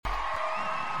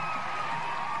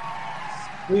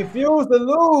Refuse to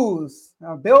lose.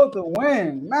 Built to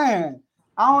win. Man,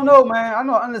 I don't know, man. I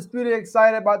know Undisputed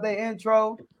excited about their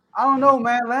intro. I don't know,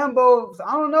 man. Lambo,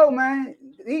 I don't know, man.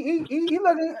 He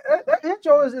looking, that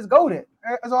intro is goated.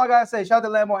 That's all I got to say. Shout out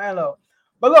to Lambo and Lo.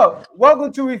 But look,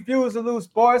 welcome to Refuse to Lose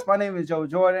Sports. My name is Joe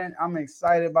Jordan. I'm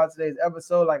excited about today's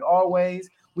episode. Like always,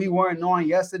 we weren't on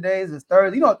yesterday's. It's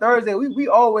Thursday. You know, Thursday, we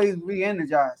always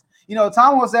re-energize. You know,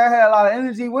 Tom will say I had a lot of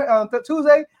energy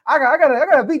Tuesday. I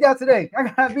gotta beat that today. I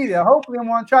gotta beat it. Hopefully, I'm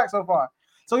on track so far.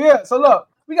 So yeah. So look,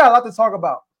 we got a lot to talk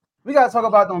about. We got to talk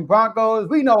about them Broncos.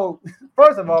 We know,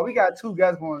 first of all, we got two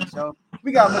guests on the show.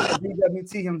 We got Mr.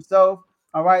 BWT himself.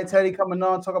 All right, Teddy coming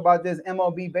on, talk about this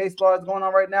MLB baseball that's going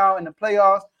on right now in the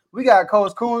playoffs. We got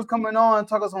Coach Coons coming on,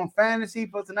 talk us on fantasy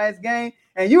for tonight's game.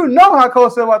 And you know how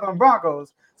Coach feel about them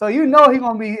Broncos. So you know he's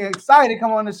going to be excited to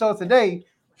come on the show today.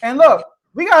 And look,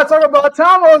 we got to talk about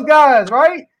Tomo's guys,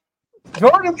 right?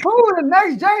 Jordan Poole, the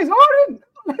next James Harden.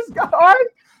 Let's go, all right?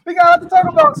 We got to talk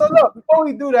about. So look, before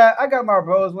we do that, I got my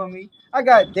bros with me. I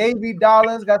got Davey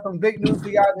Dollars, got some big news for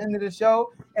y'all at the end of the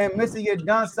show. And Mr. You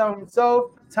done something.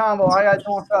 So, Tomo, how y'all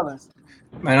doing, fellas?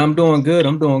 Man, I'm doing good.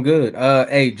 I'm doing good.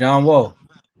 Hey, John Wall.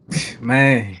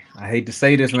 Man, I hate to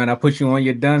say this, man. I put you on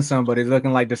your done some, but it's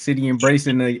looking like the city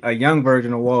embracing a young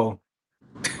version of Wall.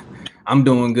 I'm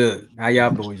doing good. How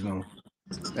y'all boys doing?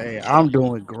 Hey, I'm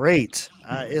doing great.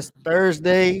 It's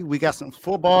Thursday. We got some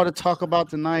football to talk about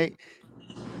tonight.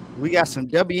 We got some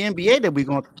WNBA that we're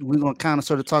gonna kind of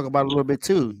sort of talk about a little bit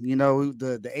too. You know,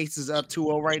 the Aces up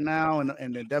 2-0 right now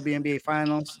in the WNBA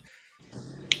finals.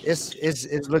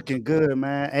 It's looking good,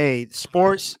 man. Hey,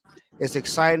 sports. It's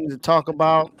exciting to talk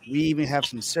about. We even have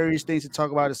some serious things to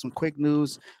talk about. There's some quick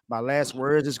news. My last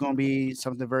words is going to be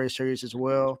something very serious as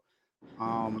well.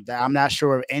 That I'm not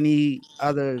sure if any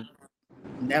other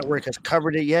network has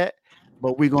covered it yet,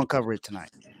 but we're gonna cover it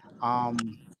tonight. Um,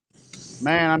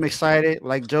 man, I'm excited.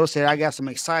 Like Joe said, I got some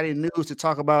exciting news to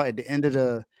talk about at the end of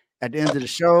the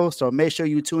show. So make sure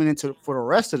you tune into for the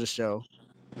rest of the show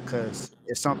because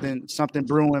it's something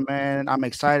brewing, man. I'm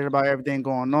excited about everything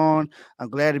going on. I'm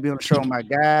glad to be on the show with my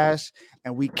guys,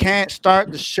 and we can't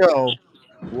start the show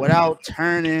without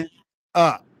turning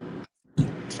up.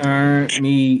 Turn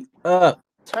me up.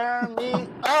 Turn me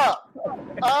up,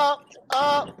 up,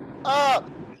 up, up.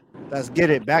 Let's get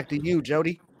it. Back to you,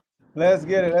 Jody. Let's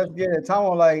get it. Let's get it.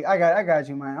 Tomo, like, I got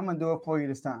you, man. I'm going to do it for you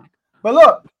this time. But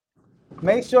look,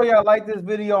 make sure y'all like this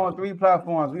video on 3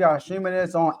 platforms. We are streaming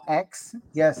this on X.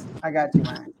 Yes, I got you,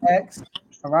 man. X.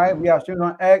 All right. We are streaming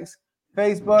on X,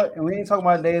 Facebook, and we ain't talking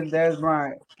about Dez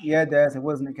Bryant. Yeah, Dez, it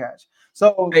wasn't a catch.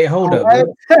 So Hey, hold on up, dude.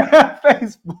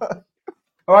 Facebook.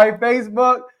 All right,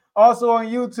 Facebook. Also on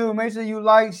YouTube. Make sure you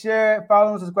like, share,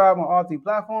 follow, and subscribe on all 3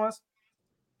 platforms.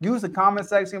 Use the comment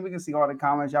section. We can see all the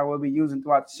comments y'all will be using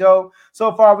throughout the show.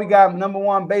 So far, we got number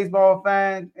one baseball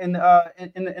fan in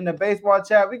the baseball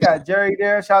chat. We got Jerry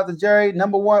there. Shout out to Jerry,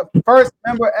 number one, first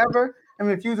member ever in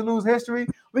Refuse to Lose history.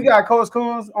 We got Coach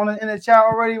Coons in the chat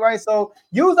already, right? So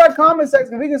use that comment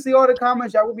section. We can see all the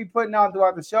comments y'all will be putting out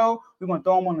throughout the show. We're gonna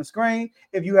throw them on the screen.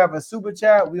 If you have a super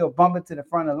chat, we'll bump it to the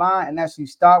front of the line and actually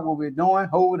stop what we're doing,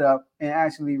 hold up, and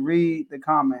actually read the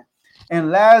comment. And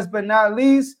last but not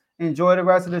least, enjoy the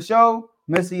rest of the show.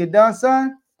 Missy, you done,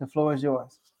 son? The floor is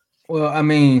yours. Well, I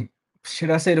mean,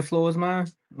 should I say the floor is mine?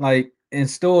 Like in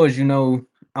stores,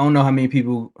 I don't know how many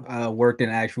people worked in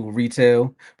actual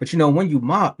retail, but when you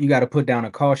mop, you got to put down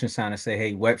a caution sign and say,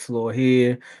 "Hey, wet floor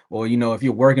here," or if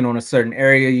you're working on a certain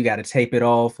area, you got to tape it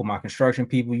off. For my construction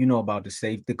people, you know about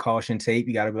the caution tape.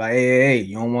 You got to be like, "Hey,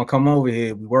 you don't want to come over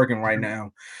here. We working right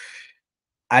now."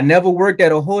 I never worked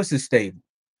at a horse's stable.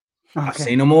 I've Okay.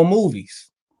 seen them on movies.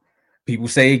 People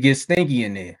say it gets stinky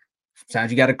in there.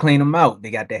 Sometimes you got to clean them out. They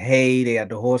got the hay, they got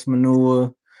the horse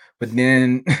manure. But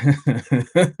then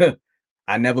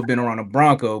I never been around a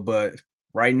Bronco, but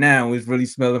right now it's really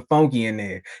smelling funky in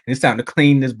there. It's time to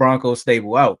clean this Bronco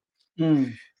stable out.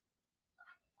 Mm.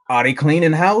 Are they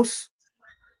cleaning house?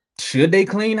 Should they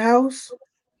clean house?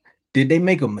 Did they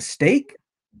make a mistake?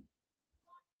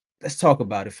 Let's talk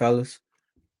about it, fellas.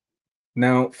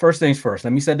 Now, first things first,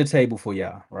 let me set the table for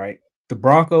y'all, right? The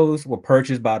Broncos were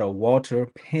purchased by the Walter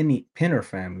Penner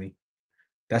family.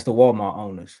 That's the Walmart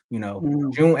owners,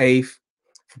 Mm. June 8th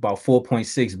for about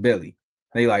 4.6 billion.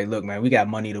 They like, look, man, we got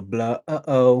money to blow.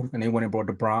 And they went and brought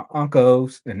the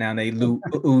Broncos, and now they loot.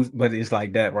 But it's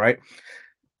like that, right?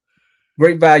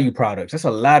 Great value products. That's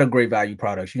a lot of great value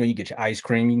products. You get your ice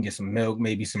cream, you can get some milk,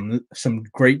 maybe some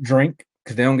great drink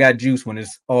because they don't got juice when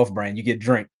it's off brand. You get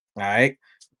drink. All right.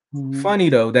 Mm. Funny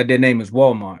though that their name is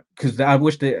Walmart because I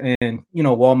wish that, and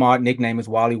Walmart nickname is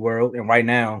Wally World, and right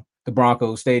now the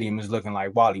Broncos Stadium is looking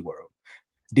like Wally World.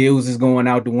 deals is going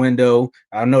out the window.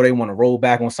 I know they want to roll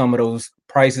back on some of those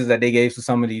prices that they gave to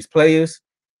some of these players,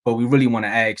 but we really want to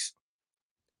ask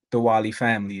the Wally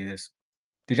family is,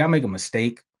 did y'all make a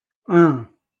mistake,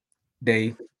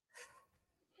 Dave?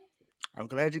 I'm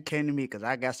glad you came to me because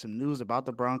I got some news about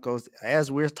the Broncos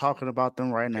as we're talking about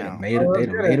them right They done now. made it. They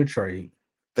done made a trade.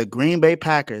 The Green Bay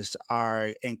Packers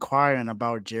are inquiring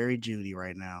about Jerry Jeudy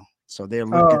right now. So they're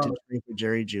looking to trade for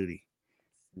Jerry Jeudy.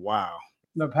 Wow.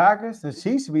 The Packers, the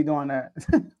Chiefs should be doing that.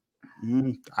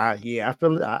 I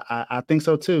feel I think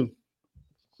so too.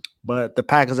 But the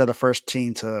Packers are the first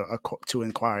team to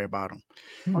inquire about him.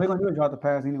 All they're gonna do is drop the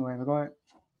pass anyway. But go ahead.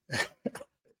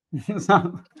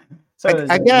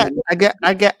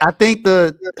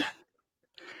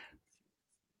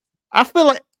 I feel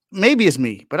like maybe it's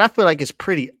me, but I feel like it's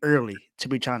pretty early to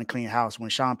be trying to clean house when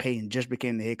Sean Payton just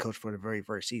became the head coach for the very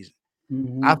first season.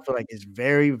 I feel like it's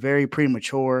very, very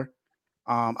premature.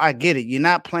 I get it. You're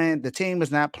not playing. The team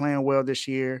is not playing well this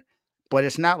year, but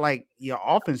it's not like your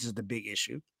offense is the big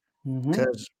issue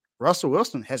because Russell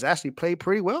Wilson has actually played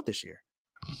pretty well this year.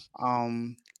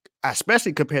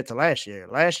 Especially compared to last year.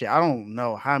 Last year, I don't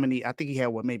know how many. I think he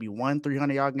had maybe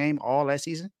 300-yard game all last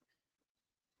season.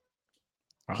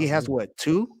 He has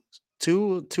two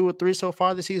or three so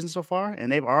far this season so far,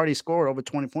 and they've already scored over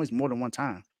 20 points more than one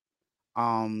time.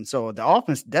 So the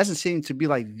offense doesn't seem to be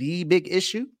like the big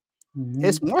issue.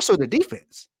 It's more so the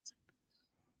defense.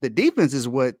 The defense is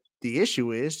what the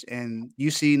issue is, and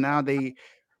you see now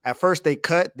at first they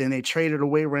cut, then they traded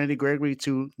away Randy Gregory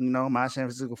to my San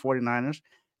Francisco 49ers.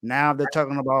 Now they're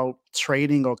talking about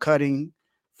trading or cutting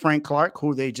Frank Clark,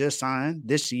 who they just signed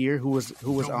this year, who was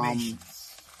donations.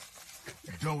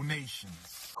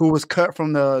 Who was cut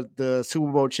from the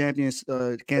Super Bowl champions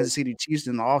Kansas City Chiefs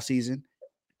in the offseason.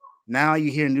 Now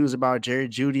you hear news about Jerry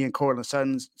Jeudy and Cortland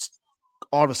Sutton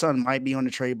all of a sudden might be on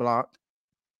the trade block.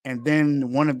 And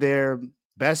then one of their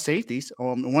best safeties,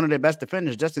 one of their best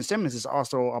defenders, Justin Simmons, is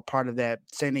also a part of that,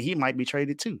 saying that he might be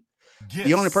traded too. Yes.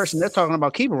 The only person they're talking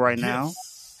about keeping right now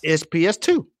is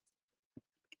PS2.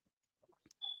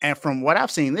 And from what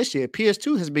I've seen this year,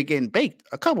 PS2 has been getting baked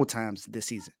a couple times this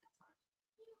season.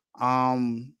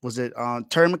 Was it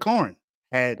Terry McLaurin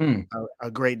had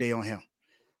a great day on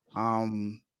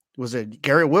him. Was it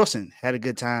Garrett Wilson had a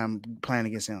good time playing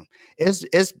against him?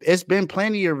 It's been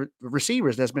plenty of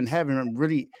receivers that's been having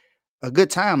really a good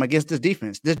time against this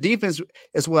defense. This defense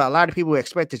is what a lot of people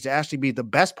expected to actually be the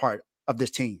best part of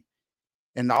this team,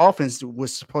 and the offense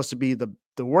was supposed to be the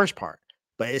worst part.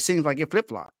 But it seems like it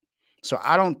flip-flopped. So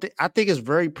I think it's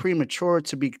very premature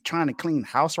to be trying to clean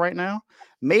house right now.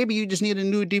 Maybe you just need a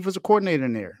new defensive coordinator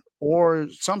in there or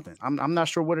something. I'm not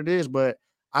sure what it is, but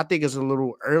I think it's a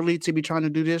little early to be trying to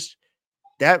do this.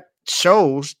 That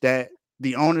shows that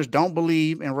the owners don't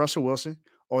believe in Russell Wilson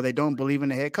or they don't believe in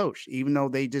the head coach, even though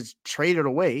they just traded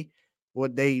away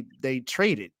what they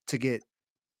traded to get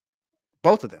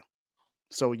both of them.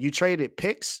 So you traded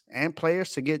picks and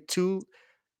players to get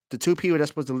the two people that's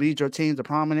supposed to lead your team to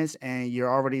prominence, and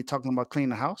you're already talking about cleaning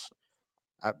the house.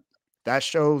 That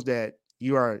shows that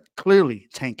you are clearly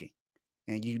tanking,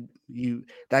 and you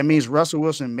that means Russell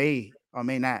Wilson may or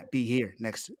may not be here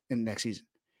next season.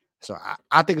 So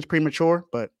I think it's premature,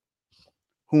 but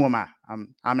who am I?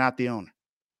 I'm not the owner.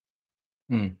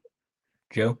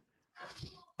 Joe?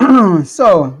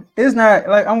 So it's not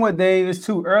like I'm with Dave. It's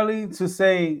too early to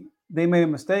say they made a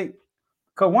mistake.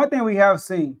 Because one thing we have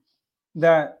seen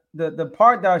that the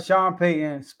part that Sean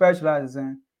Payton specializes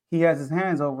in, he has his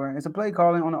hands over. It's a play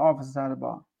calling on the offensive side of the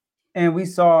ball, and we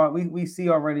see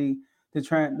already the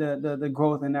trend, the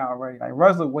growth in that already. Like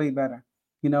Russ look way better.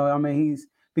 I mean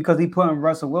because he putting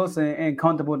Russell Wilson in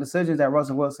comfortable decisions that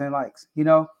Russell Wilson likes.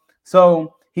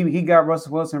 So he got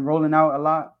Russell Wilson rolling out a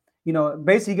lot.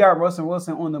 Basically got Russell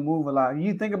Wilson on the move a lot.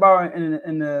 You think about it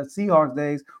in the Seahawks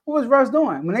days, what was Russ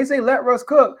doing? When they say let Russ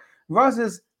cook, Russ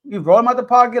is you roll him out the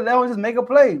pocket, let him just make a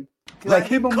play. Like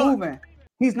keep him moving.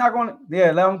 He's not going to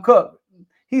let him cook.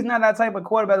 He's not that type of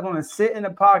quarterback that's going to sit in the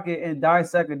pocket and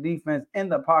dissect a defense in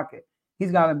the pocket.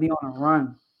 He's got to be on a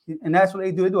run. And that's what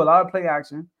they do. They do a lot of play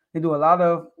action. They do a lot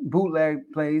of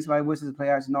bootleg plays, right? Which is play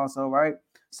action also, right?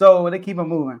 So they keep him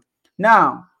moving.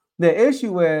 Now, the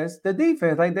issue is the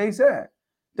defense, like they said.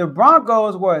 The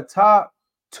Broncos were top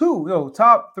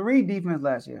three defense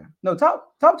last year. No,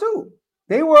 top two.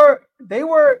 They were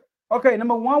okay.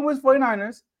 Number one was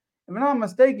 49ers. If I'm not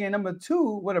mistaken, number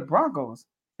two were the Broncos.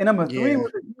 And number three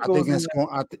was the Eagles.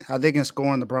 I think in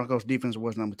scoring, the Broncos defense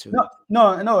was number two.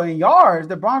 No. In yards,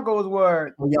 the Broncos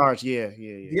were yards. Yeah.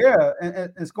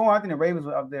 And scoring, I think the Ravens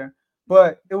were up there.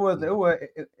 But it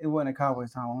wasn't a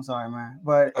Cowboys time. I'm sorry, man.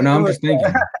 But I'm just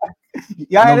thinking.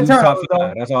 Y'all No, had the we was top turnovers, 5.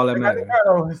 though. That's all that They got the matters.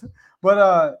 turnovers.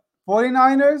 But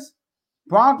 49ers,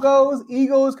 Broncos,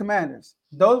 Eagles, Commanders.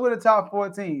 Those were the top 4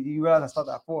 teams. You realize I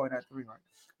started at 4 and at 3, right?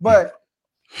 But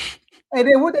and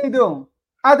then what they do?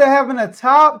 After having a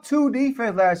top 2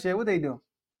 defense last year, what they do?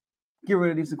 Get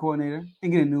rid of the defensive coordinator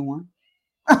and get a new one.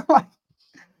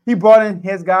 He brought in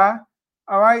his guy.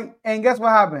 All right. And guess what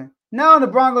happened? Now the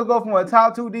Broncos go from a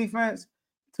top 2 defense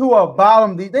to a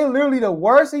bottom defense. They literally the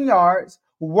worst in yards,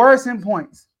 worst in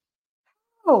points.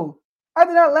 Oh,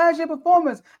 after that last year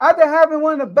performance, after having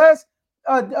one of the best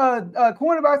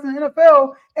cornerbacks in the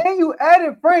NFL, and you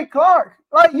added Frank Clark,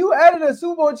 like you added a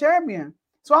Super Bowl champion.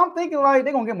 So I'm thinking like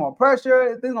they're gonna get more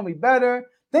pressure, things gonna be better.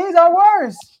 Things are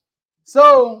worse.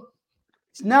 So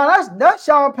now that's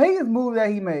Sean Payton's move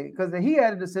that he made because he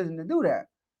had a decision to do that.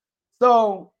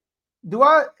 So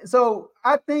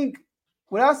I think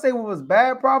what I say what was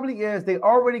bad probably is they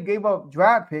already gave up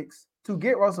draft picks to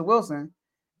get Russell Wilson,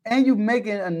 and you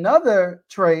making another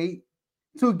trade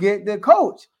to get the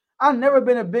coach. I've never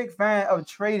been a big fan of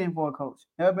trading for a coach.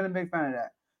 Never been a big fan of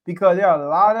that because there are a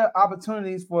lot of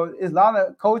opportunities for. There's a lot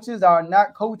of coaches that are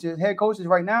not coaches, head coaches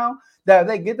right now that if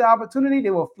they get the opportunity, they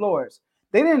will flourish.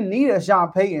 They didn't need a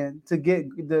Sean Payton to get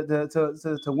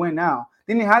to win now.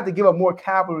 They didn't have to give up more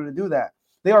capital to do that.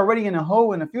 They're already in a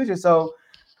hole in the future. So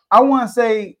I will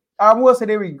say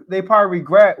they probably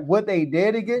regret what they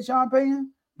did to get Sean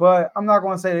Payton, but I'm not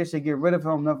going to say they should get rid of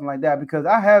him, nothing like that, because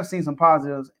I have seen some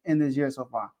positives in this year so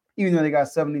far, even though they got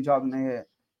 70 jobs in their head.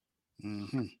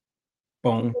 Mm-hmm.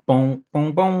 Boom, boom,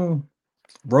 boom, boom.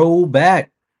 Roll back.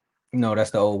 No,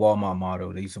 that's the old Walmart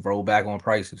motto. They used to roll back on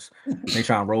prices. They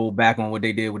try and roll back on what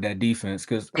they did with that defense.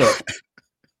 Because look,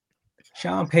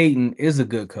 Sean Payton is a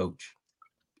good coach.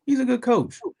 He's a good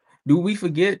coach. Do we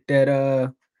forget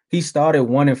that he started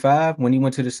 1-5 when he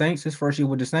went to the Saints, his first year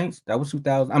with the Saints? That was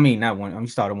 2000. I mean, not one. He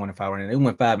started 1-5 right now. They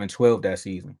went 5-12 that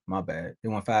season. My bad. They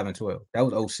went 5-12. That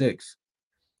was 06.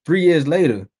 3 years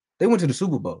later, they went to the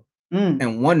Super Bowl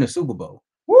and won the Super Bowl.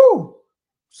 Woo!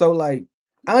 So, like,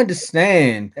 I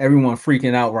understand everyone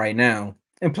freaking out right now.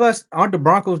 And plus, aren't the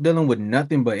Broncos dealing with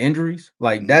nothing but injuries?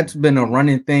 Like, that's been a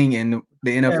running thing in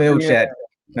the NFL Every year. chat.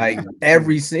 Like,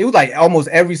 it was like almost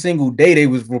every single day they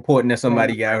was reporting that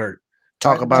somebody got hurt.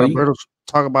 Talk Right. about So a brutal.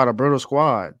 Talk about a brutal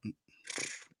squad.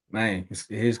 Man, it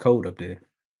is cold up there.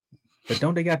 But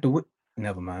don't they got the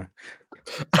never mind.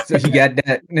 So you got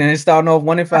that, and it's starting off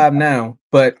 1-5 now.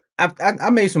 But I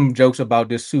made some jokes about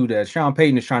this too. That Sean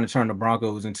Payton is trying to turn the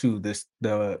Broncos into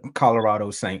the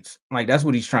Colorado Saints. Like that's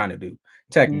what he's trying to do,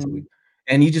 technically.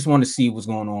 And he just want to see what's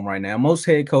going on right now. Most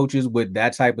head coaches with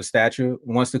that type of stature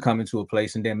wants to come into a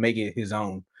place and then make it his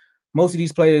own. Most of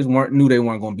these players knew they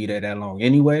weren't going to be there that long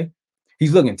anyway.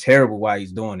 He's looking terrible while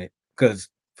he's doing it because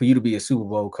for you to be a Super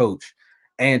Bowl coach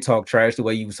and talk trash the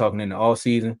way you was talking in the all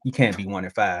season, you can't be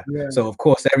 1-5. Yeah. So of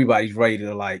course everybody's ready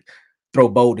to like throw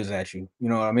boulders at you. You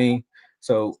know what I mean?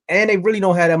 So and they really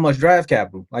don't have that much draft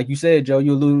capital. Like you said, Joe,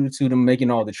 you alluded to them making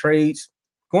all the trades.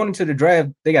 Going into the draft,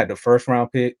 they got the first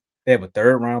round pick, they have a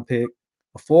third round pick,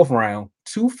 a fourth round,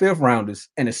 2 fifth rounders,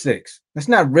 and a sixth. That's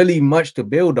not really much to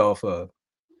build off of.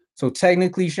 So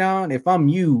technically, Sean, if I'm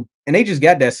you, and they just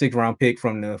got that 6th round pick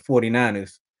from the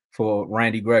 49ers for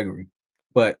Randy Gregory.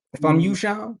 But if I'm you,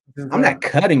 Sean, I'm not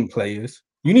cutting players.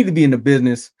 You need to be in the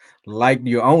business like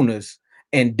your owners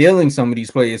and dealing some of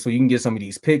these players so you can get some of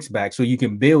these picks back so you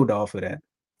can build off of that.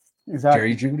 Exactly.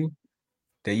 Jerry Judy,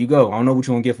 there you go. I don't know what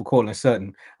you're going to get for Cortland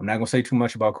Sutton. I'm not going to say too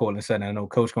much about Cortland Sutton. I know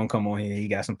Coach going to come on here. He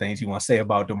got some things he want to say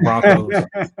about the Broncos.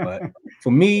 But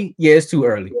for me, yeah, it's too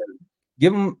early.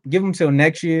 Give them till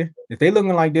next year. If they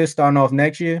looking like this starting off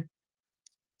next year,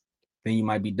 then you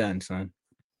might be done, son.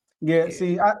 Yeah,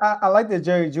 see, I like the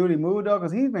Jerry Judy move though,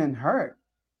 because he's been hurt.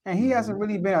 And he hasn't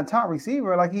really been a top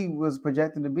receiver like he was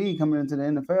projected to be coming into the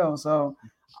NFL. So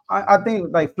I think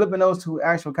like flipping those to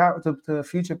actual to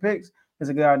future picks is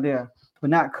a good idea, but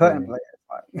not cutting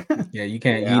players. Like, Yeah, you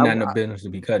can't. Yeah, You're not in the business to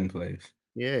be cutting plays.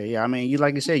 yeah. I mean, you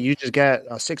like you said, you just got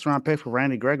a 6th round pick for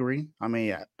Randy Gregory. I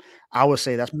mean, I would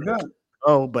say that's good.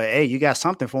 oh, but hey, you got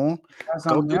something for him. That's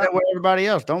Go something, do that with everybody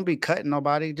else. Don't be cutting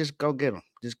nobody. Just go get them.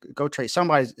 Just go trade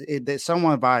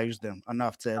someone values them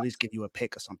enough to at least give you a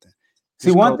pick or something. See,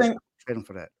 Just one go thing. trade them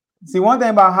for that. See, one thing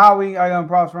about Howie I got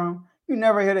props from, you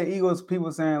never hear the Eagles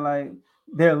people saying like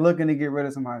they're looking to get rid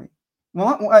of somebody.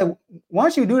 Well,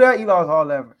 once you do that, you lost all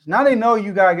leverage. Now they know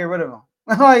you gotta get rid of them.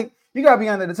 Like you gotta be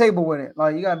under the table with it.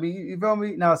 Like you gotta be, you feel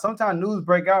me? Now sometimes news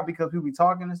break out because people be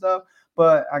talking and stuff,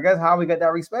 but I guess Howie got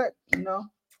that respect, get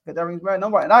that respect.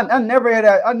 Nobody. And I never hear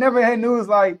that. I never hear news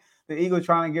like the Eagles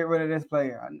trying to get rid of this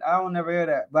player. I don't never hear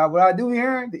that. But what I do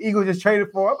hear, the Eagles just traded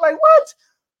for. I'm like, what?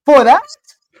 For that?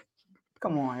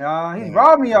 Come on, y'all. He's Yeah.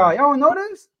 robbing y'all. Y'all don't know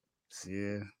this?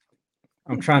 Yeah.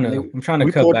 I'm trying to We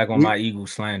cut pulled back on my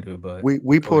Eagles slander, but we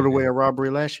go pulled ahead. away a robbery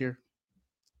last year.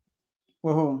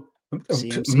 With who?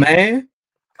 CMC. Man,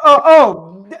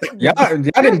 Oh, y'all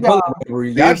didn't pull a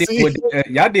robbery. Y'all did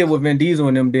CMC. what Vin Diesel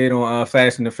and them did on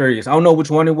Fast and the Furious. I don't know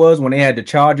which one it was when they had the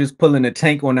Chargers pulling the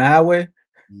tank on the highway.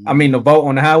 I mean the boat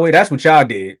on the highway. That's what y'all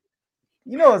did.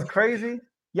 you know what's crazy?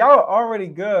 Y'all are already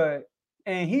good,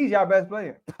 and he's y'all best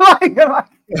player.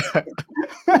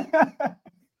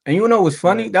 And you know what's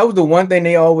funny? That was the one thing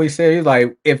they always say,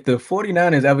 like, if the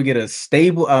 49ers ever get a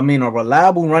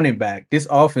reliable running back, this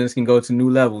offense can go to new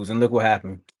levels. And look what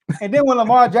happened. And then when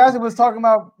Lamar Jackson was talking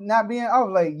about not being, I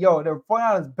was like, yo, the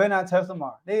 49ers better not touch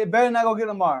Lamar. They better not go get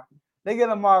Lamar. They get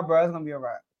Lamar, bro. It's going to be all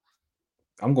right.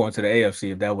 I'm going to the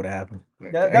AFC if that would have happened.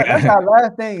 That's our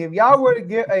last thing. If y'all were to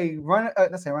get a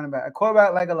running back, a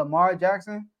quarterback like a Lamar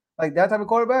Jackson, like that type of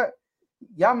quarterback,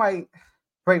 y'all might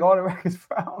break all the records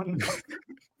for I don't know.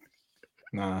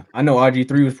 Nah, I know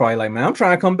RG3 was probably like, man, I'm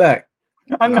trying to come back.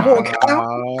 I know. Come on,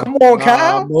 Kyle. Come on,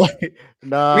 Kyle. Boy.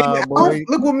 Boy.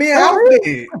 Look what me and Alf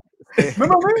did.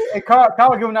 Remember me? And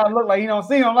Kyle giving that look like he don't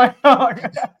see him. Like,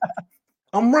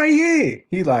 I'm right here.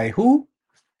 He like, who?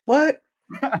 What?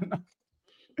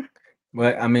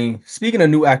 But I mean, speaking of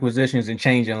new acquisitions and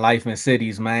changing life in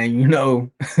cities, man, you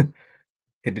know,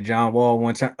 hit the John Wall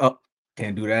one time. Oh,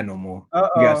 can't do that no more.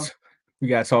 We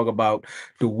got to talk about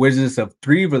the Wizards of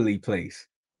Threeverly Place.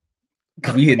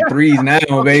 We hitting threes now,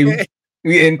 baby.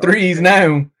 We hitting threes now.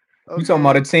 You talking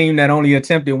about a team that only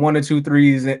attempted 1 or 2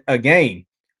 threes a game.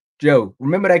 Joe,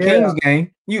 remember that Kings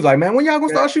game? You was like, man, when y'all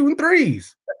gonna start shooting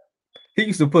threes? He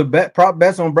used to put prop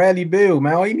bets on Bradley Beal,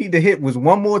 man. All he need to hit was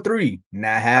 1 more 3.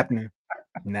 Not happening.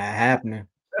 Not happening.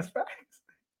 That's facts.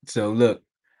 So look,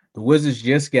 the Wizards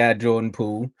just got Jordan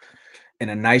Poole in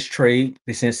a nice trade.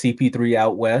 They sent CP3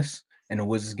 out west, and the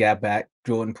Wizards got back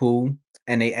Jordan Poole,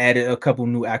 and they added a couple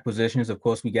new acquisitions. Of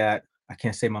course, we got, I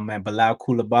can't say my man, Bilal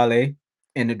Coulibaly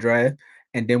in the draft,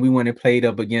 and then we went and played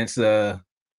up against I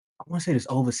want to say this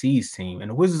overseas team, and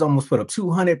the Wizards almost put up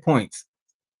 200 points.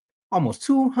 Almost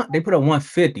 200. They put up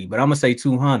 150, but I'm gonna say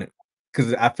 200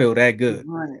 because I feel that good.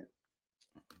 Right.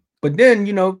 But then,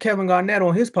 you know, Kevin Garnett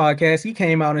on his podcast, he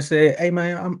came out and said, "Hey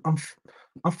man,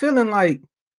 I'm feeling like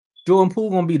Jordan Poole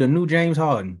gonna be the new James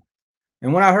Harden."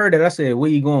 And when I heard that, I said,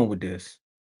 "Where you going with this?"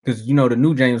 Because you know the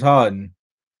new James Harden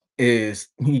is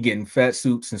he getting fat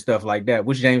suits and stuff like that.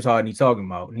 Which James Harden he talking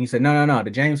about? And he said, "No. The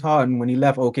James Harden when he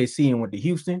left OKC and went to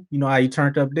Houston, you know how he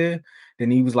turned up there. Then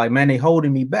he was like, man, they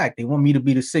holding me back. They want me to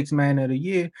be the 6th man of the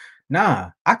year. Nah,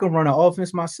 I can run an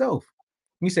offense myself."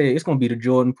 He said, "It's gonna be the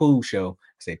Jordan Poole show."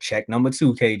 I said, "Check number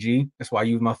 2, KG. That's why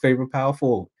you was my favorite power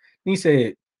forward." And he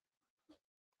said,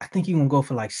 "I think he gonna go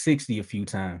for like 60 a few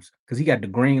times because he got the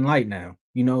green light now.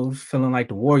 You know, feeling like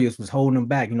the Warriors was holding him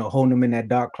back, you know, holding him in that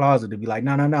dark closet to be like,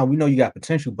 no. We know you got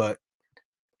potential, but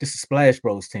this is Splash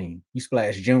Bros team. You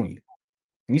Splash Junior."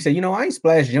 And he said, "You know, I ain't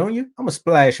Splash Junior. I'm a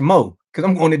Splash Mo because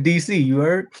I'm going to DC. You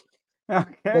heard?"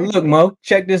 Okay. But look, Mo,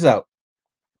 check this out.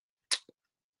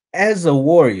 As a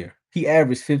Warrior, he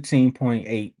averaged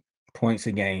 15.8 points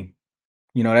a game.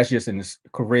 You know, that's just in his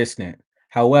career stint.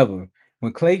 However,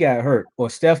 when Clay got hurt or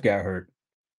Steph got hurt,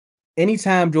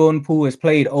 anytime Jordan Poole has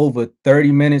played over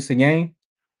 30 minutes a game,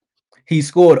 he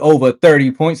scored over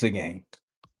 30 points a game.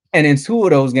 And in 2 of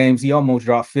those games, he almost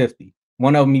dropped 50.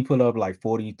 One of them he put up like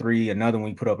 43, another one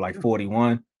he put up like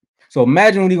 41. So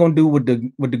imagine what he's gonna do with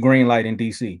the green light in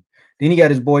DC. Then he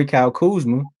got his boy Kyle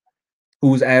Kuzma, who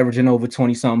was averaging over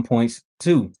 20-something points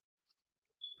too.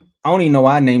 I don't even know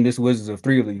why I named this Wizards of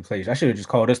Threeverly Place. I should have just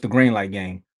called this the green light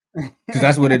game. Because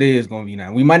that's what it is gonna be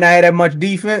now. We might not have that much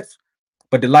defense,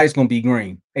 but the light's gonna be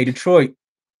green. Hey, Detroit,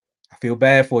 I feel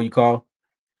bad for you, Carl.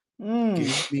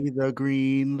 Give me the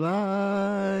green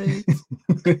light.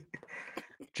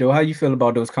 Joe, how you feel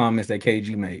about those comments that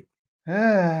KG made?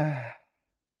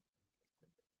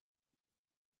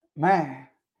 Man,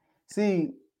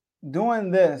 see,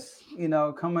 doing this, you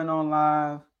know, coming on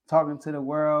live, talking to the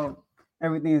world,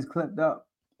 everything is clipped up,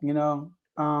 you know.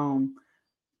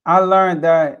 I learned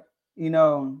that, you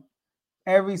know,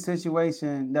 every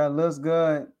situation that looks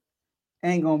good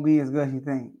ain't gonna be as good as you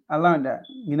think. I learned that.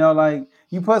 You know, like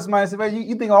you put somebody in a situation,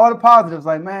 you think all the positives,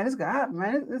 like, man, this guy,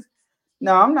 man, this.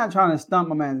 No, I'm not trying to stunt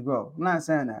my man's growth. I'm not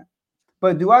saying that.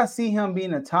 But do I see him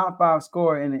being a top 5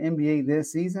 scorer in the NBA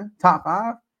this season? Top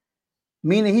 5?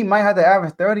 Meaning he might have to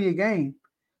average 30 a game.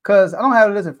 Because I don't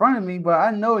have this in front of me, but I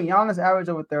know Giannis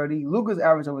averaged over 30, Luka's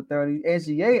averaged over 30,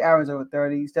 SGA averaged over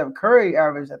 30, Steph Curry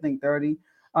averaged, I think, 30,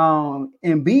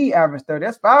 Embiid averaged 30.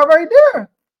 That's 5 right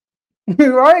there.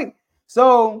 Right?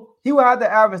 So he will have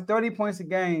to average 30 points a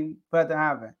game for that to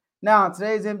happen. Now,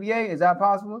 today's NBA, is that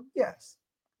possible? Yes.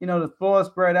 The floor is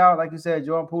spread out. Like you said,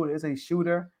 Jordan Poole is a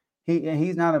shooter.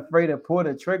 He's not afraid to pull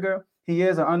the trigger. He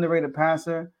is an underrated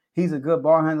passer. He's a good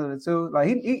ball handler too. Like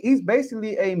he's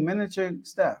basically a miniature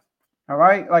Steph. All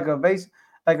right, like a base,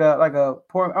 like a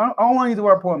poor. I don't want to use the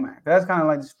word poor man. That's kind of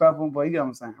like disrespectful, but you get what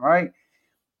I'm saying, right?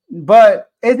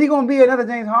 But is he gonna be another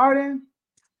James Harden?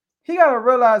 He got to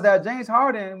realize that James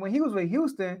Harden, when he was with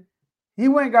Houston, he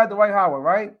went and got Dwight Howard,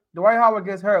 right? Dwight Howard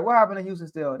gets hurt. What happened to Houston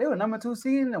still? They were number 2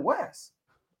 seed in the West.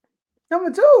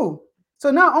 Number 2. So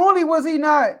not only was he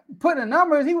not putting the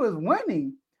numbers, he was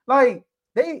winning. Like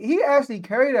he actually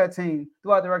carried that team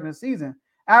throughout the regular season,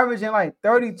 averaging like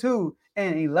 32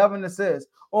 and 11 assists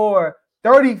or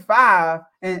 35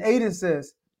 and 8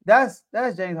 assists. That's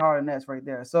James Harden that's right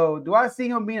there. So do I see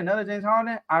him being another James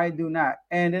Harden? I do not.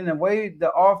 And then the way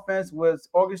the offense was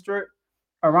orchestrated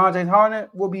around James Harden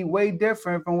will be way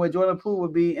different from what Jordan Poole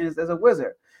would be as a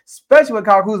Wizard, especially with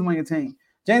Kyle Kuzma on your team.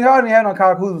 James Harden had no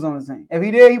Kyle Kuzma on the team. If he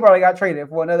did, he probably got traded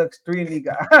for another 3-and-D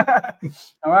guy.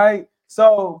 All right.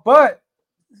 So, but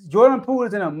Jordan Poole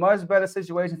is in a much better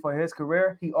situation for his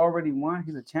career. He already won.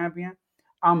 He's a champion.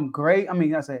 I'm glad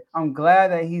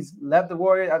that he's left the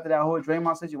Warriors after that whole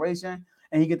Draymond situation,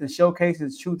 and he get to showcase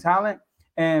his true talent.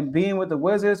 And being with the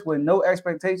Wizards with no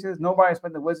expectations, nobody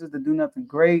expect the Wizards to do nothing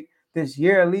great this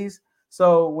year at least.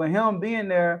 So with him being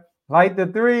there, like the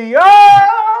three,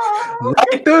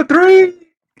 Like the three.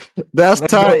 That's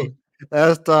Let's tight. go.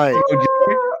 That's tight.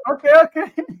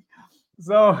 Okay.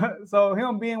 So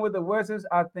him being with the Wizards,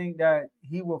 I think that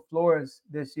he will flourish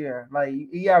this year. Like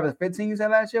he averaged 15, you said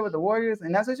last year with the Warriors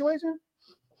in that situation.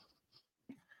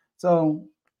 So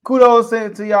kudos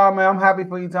to y'all, man. I'm happy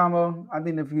for you, Tomo. I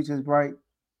think the future is bright,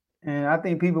 and I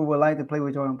think people would like to play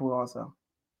with Jordan Poole also.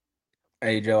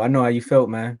 Hey Joe, I know how you felt,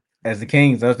 man. As the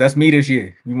Kings, that's me this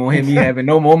year. You won't hear me having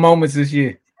no more moments this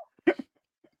year.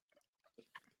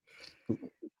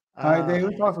 All right,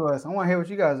 Dave, talk to us. I want to hear what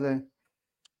you guys say.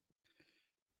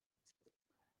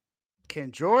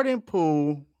 Can Jordan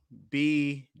Poole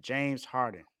be James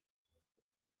Harden?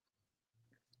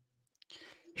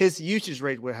 His usage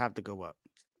rate will have to go up,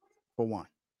 for one.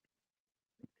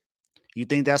 You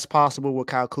think that's possible with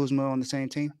Kyle Kuzma on the same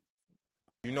team?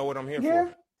 You know what I'm here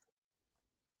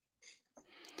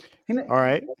Yeah. All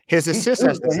right. His assist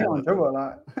has to he go don't up. dribble a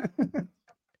lot.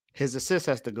 His assist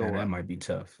has to go Man, that up. might be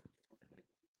tough.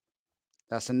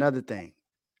 That's another thing.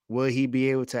 Will he be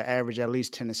able to average at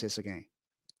least 10 assists a game?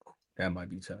 That might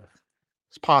be tough.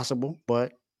 It's possible,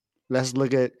 but let's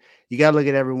look at you got to look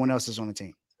at everyone else that's on the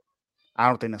team. I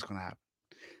don't think that's going to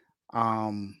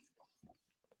happen.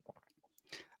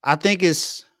 I think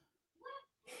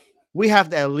we have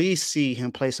to at least see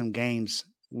him play some games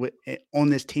on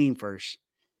this team first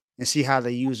and see how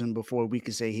they use him before we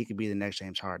can say he could be the next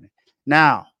James Harden.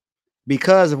 Now,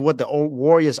 because of what the old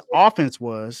Warriors offense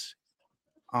was,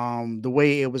 the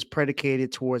way it was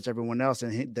predicated towards everyone else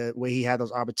and the way he had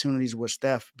those opportunities with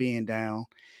Steph being down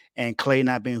and Clay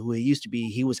not being who he used to be,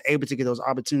 he was able to get those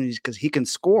opportunities because he can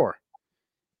score.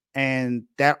 And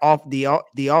that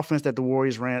the offense that the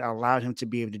Warriors ran allowed him to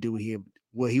be able to do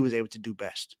what he was able to do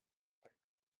best.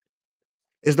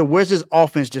 Is the Wizards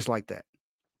offense just like that?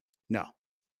 No,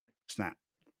 it's not.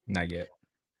 Not yet.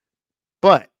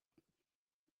 But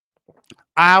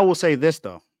I will say this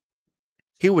though.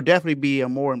 He would definitely be a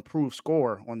more improved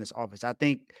scorer on this offense. I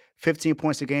think 15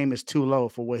 points a game is too low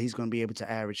for what he's going to be able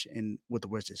to average with the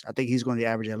Wizards. I think he's going to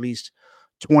average at least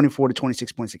 24 to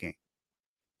 26 points a game.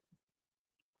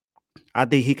 I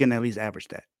think he can at least average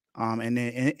that. And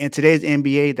then in today's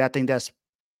NBA, I think that's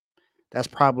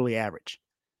probably average.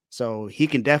 So he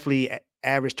can definitely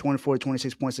average 24 to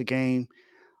 26 points a game.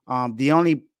 The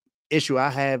only issue I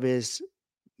have is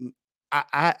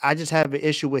I just have an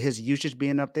issue with his usage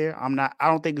being up there. I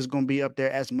don't think it's going to be up there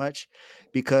as much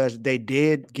because they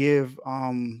did give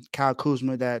Kyle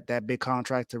Kuzma that big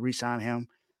contract to re-sign him.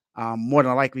 More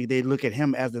than likely, they look at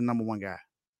him as the number one guy.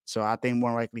 So I think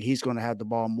more likely he's going to have the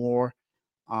ball more.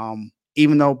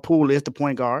 Even though Poole is the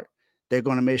point guard, they're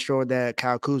going to make sure that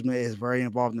Kyle Kuzma is very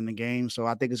involved in the game. So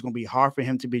I think it's going to be hard for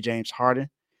him to be James Harden,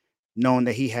 knowing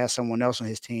that he has someone else on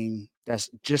his team that's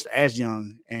just as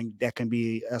young and that can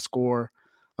be a scorer,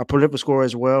 a prolific scorer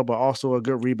as well, but also a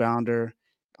good rebounder.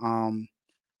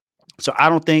 So I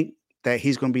don't think that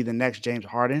he's going to be the next James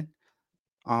Harden,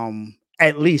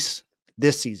 at least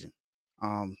this season.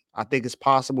 I think it's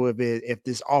possible if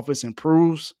this offense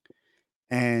improves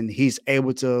and he's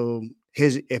able to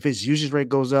if his usage rate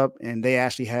goes up and they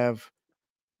actually have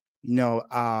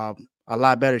a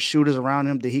lot better shooters around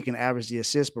him that he can average the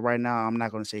assists. But right now, I'm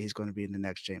not going to say he's going to be the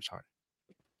next James Harden.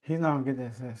 He's not gonna get the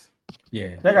assist.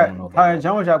 Yeah, They I don't know got about Tyus that.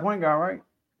 Jones at point guard, right?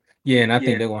 Yeah, and I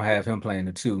think they're gonna have him playing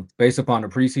the two. Based upon the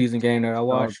preseason game that I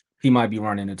watched, he might be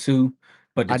running the two.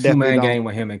 But the I definitely two-man don't. game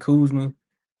with him and Kuzma,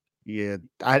 Yeah,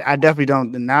 I definitely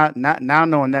don't. Now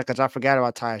knowing that, because I forgot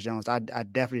about Tyus Jones, I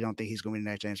definitely don't think he's going to be the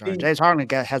next James Harden. James Harden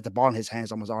has the ball in his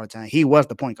hands almost all the time. He was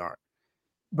the point guard.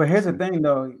 But here's the thing,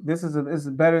 though. This is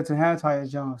better to have Tyus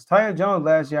Jones. Tyus Jones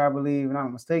last year, I believe, if I'm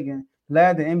not mistaken,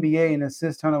 led the NBA in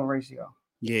assist turnover ratio.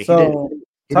 Yeah, So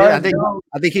he did. Tyus Jones,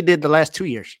 I think he did the last 2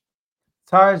 years.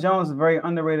 Tyus Jones is a very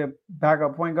underrated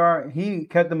backup point guard. He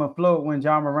kept them afloat when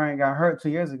John Morant got hurt 2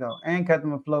 years ago, and kept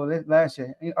them afloat last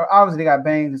year. Obviously, they got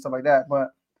bangs and stuff like that,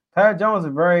 but Tyus Jones is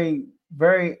a very,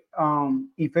 very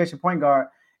efficient point guard,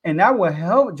 and that will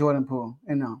help Jordan Poole.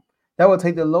 That will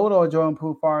take the load off Jordan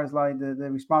Poole as far as like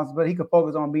the responsibility. He could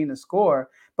focus on being the scorer,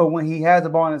 but when he has the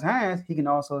ball in his hands, he can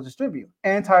also distribute.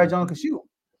 And Tyus Jones can shoot.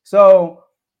 So,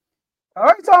 all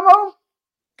right, Tomo.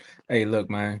 hey, look,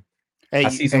 man. Hey,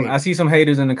 I see some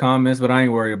haters in the comments, but I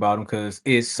ain't worried about them because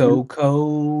it's so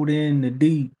cold in the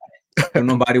deep. Don't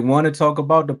nobody want to talk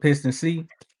about the Piston C.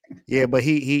 yeah, but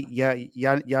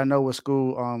y'all know what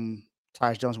school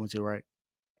Tyus Jones went to, right?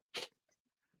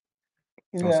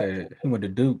 Don't say that. He went to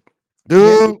Duke.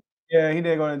 Dude, Yeah, he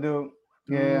did go to Duke.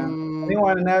 Yeah, they Dude.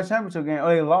 won the national championship game. Oh,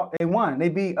 they lost. They won. They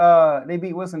beat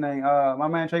what's the name? My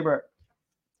man Trey Burke.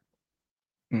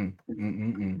 Yeah,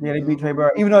 they beat Trey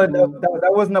Burke. Even though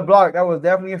that wasn't a block, that was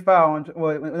definitely a foul.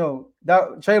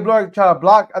 That Trey Burke tried to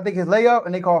block, I think, his layup,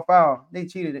 and they called foul. They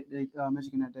cheated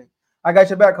Michigan that day. I got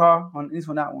your back, Carl, on at least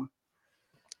on that one.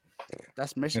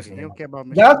 That's Michigan. He don't care about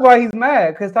Michigan. That's why he's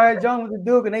mad, because Tyus Jones went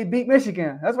to Duke and they beat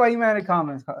Michigan. That's why he mad in the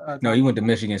comments. No, he went to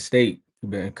Michigan State. He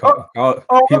been Oh,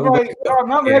 okay. My yeah.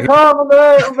 man, Carl, my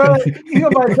bad. You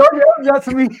about Georgia that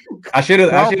to me. I should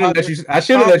have let you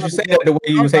say that the way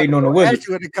he was hating on the Wizards.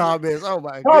 You in the comments. Oh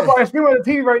my Carl god. probably screaming at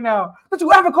the TV right now. Don't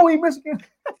you ever call me Michigan?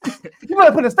 You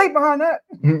better put a state behind that.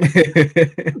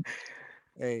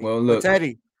 Hey, well, look,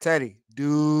 Teddy,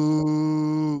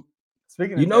 dude.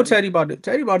 Speaking you of know Teddy about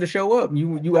to show up.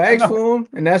 You asked for him,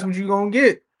 and that's what you gonna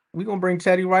get. We gonna bring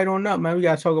Teddy right on up, man. We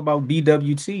gotta talk about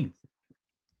BWT.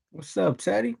 What's up,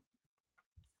 Teddy?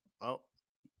 Oh,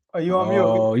 are you on mute?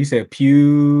 Oh, he said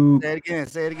pew. Say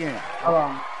it again. Hold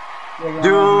on.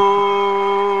 Dude.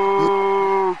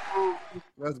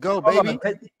 Let's go, baby.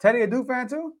 Teddy a Duke fan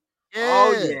too? Yeah.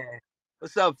 Oh yeah.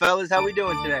 What's up, fellas? How we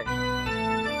doing today?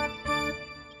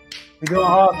 We doing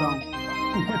awesome.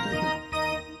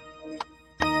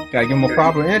 Gotta give him a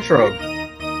proper intro.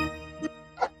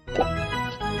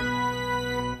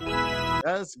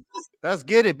 Let's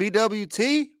get it.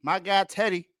 BWT, my guy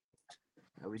Teddy.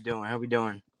 How we doing?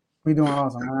 We doing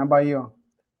awesome, man. How about you?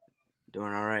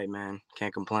 Doing all right, man.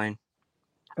 Can't complain.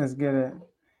 Let's get it.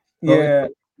 Yeah.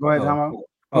 Go ahead, Tomo.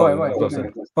 Go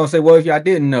ahead. I'll say, well, if y'all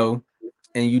didn't know,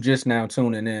 and you just now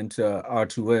tuning in to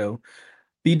R2L,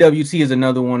 BWT is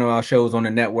another one of our shows on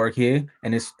the network here,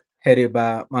 and it's headed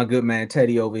by my good man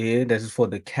Teddy over here. This is for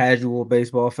the casual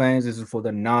baseball fans. This is for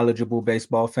the knowledgeable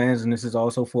baseball fans, and this is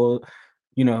also for,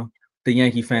 the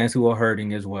Yankee fans who are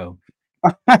hurting as well.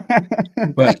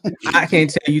 But I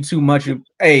can't tell you too much.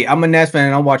 Hey, I'm a Nats fan,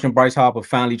 and I'm watching Bryce Harper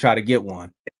finally try to get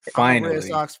one. Finally, I'm a Red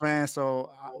Sox fan,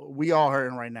 so we all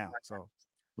hurting right now. So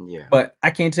yeah, but I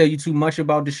can't tell you too much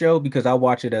about the show because I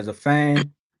watch it as a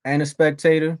fan and a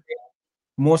spectator,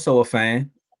 more so a fan.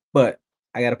 But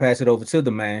I got to pass it over to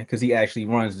the man because he actually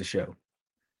runs the show.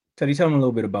 Teddy, tell me a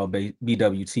little bit about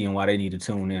BWT and why they need to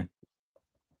tune in.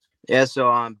 Yeah, so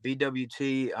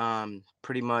BWT,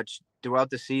 pretty much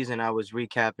throughout the season, I was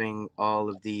recapping all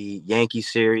of the Yankee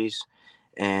series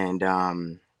and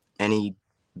any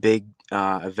big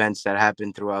events that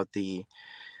happened throughout the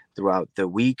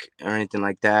week or anything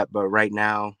like that. But right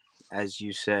now, as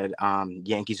you said,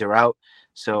 Yankees are out,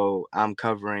 so I'm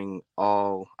covering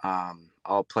all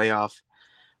playoff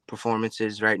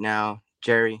performances right now.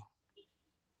 Jerry,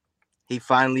 he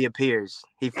finally appears.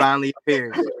 Get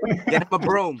him a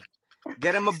broom.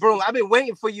 I've been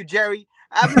waiting for you, Jerry.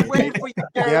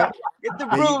 Yeah. Get the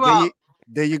broom out.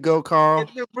 There you go, Carl.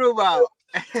 Get the broom out.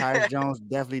 Tyus Jones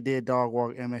definitely did dog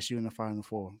walk MSU in the Final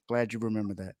Four. Glad you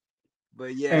remember that.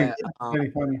 But yeah, very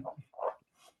funny.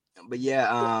 But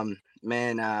yeah,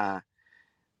 man,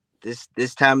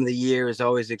 this time of the year is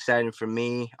always exciting for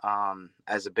me.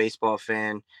 As a baseball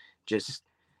fan, just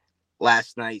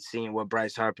last night seeing what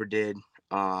Bryce Harper did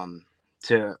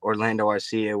to Orlando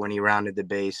Arcia when he rounded the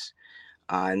base,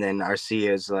 and then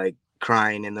Arcia's like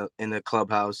crying in the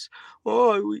clubhouse.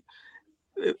 Oh,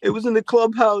 it was in the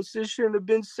clubhouse. This shouldn't have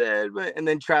been said. And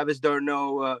then Travis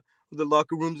Darno, the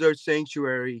locker room's our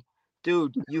sanctuary.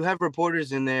 dude, you have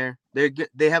reporters in there.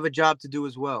 They have a job to do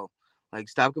as well. Like,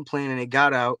 stop complaining. It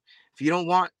got out. If you don't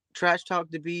want trash talk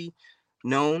to be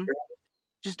known,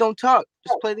 just don't talk.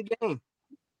 Just play the game.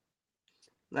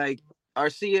 Like,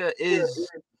 Arcia is,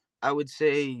 I would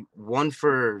say, 1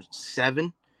 for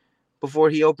 7 before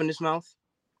he opened his mouth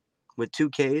with 2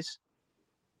 Ks.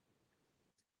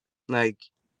 Like,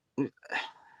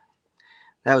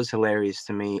 that was hilarious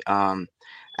to me.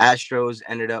 Astros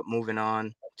ended up moving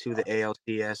on to the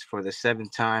ALCS for the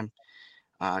 7th time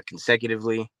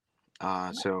consecutively.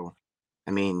 So,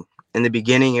 I mean, in the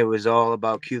beginning, it was all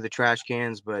about cue the trash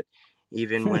cans, but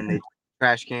even when they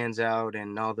trash cans out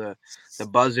and all the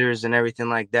buzzers and everything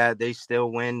like that, they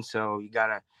still win. So you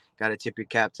gotta tip your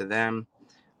cap to them.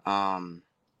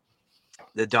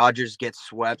 The Dodgers get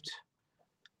swept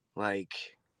like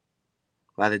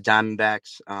by the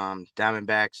Diamondbacks.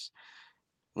 Diamondbacks,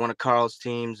 one of Carl's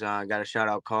teams. Got to shout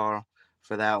out Carl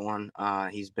for that one.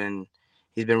 He's been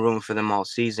rooting for them all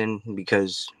season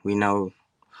because we know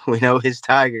his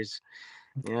Tigers.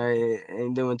 You know, it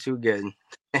ain't doing too good.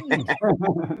 He did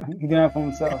it for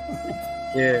himself.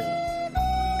 Yeah.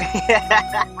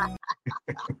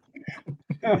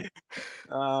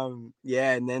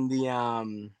 Yeah, and then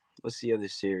the what's the other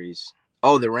series?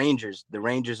 Oh, the Rangers. The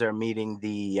Rangers are meeting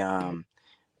the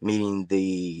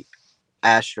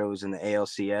Astros in the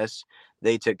ALCS.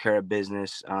 They took care of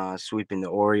business, sweeping the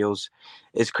Orioles.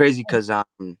 It's crazy because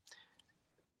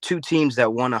 2 teams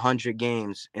that won 100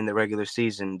 games in the regular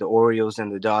season, the Orioles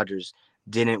and the Dodgers,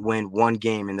 didn't win 1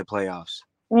 game in the playoffs.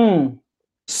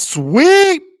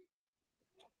 Sweet.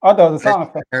 I thought it was a sound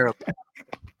effect. Terrible.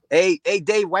 Hey,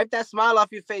 Dave, wipe that smile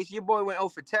off your face. Your boy went 0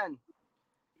 for 10.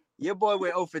 Your boy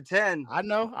went 0 for 10. I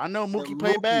know. Mookie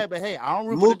played bad, but hey, I don't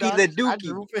root Mookie for the the Dodgers. I Dookie.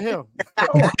 just root for him.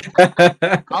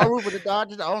 I don't root for the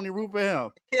Dodgers. I only root for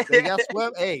him. They got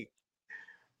swept. Hey,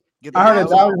 get the I heard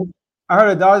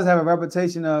guys the Dodgers have a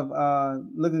reputation of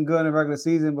looking good in the regular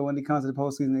season, but when it comes to the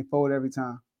postseason, they fold every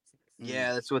time.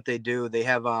 Yeah, that's what they do. They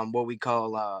have what we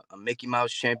call a Mickey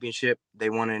Mouse Championship. They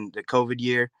won in the COVID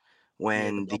year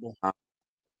when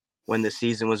when the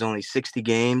season was only 60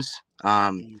 games.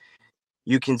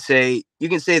 You can say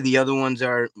the other ones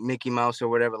are Mickey Mouse or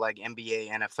whatever, like NBA,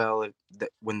 NFL,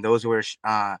 when those were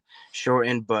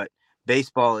shortened. But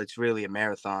baseball, it's really a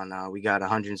marathon. We got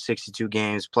 162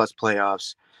 games plus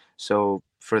playoffs. So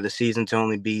for the season to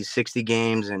only be 60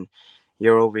 games, and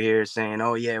you're over here saying,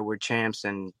 "Oh yeah, we're champs,"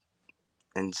 and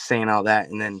saying all that,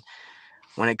 and then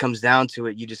when it comes down to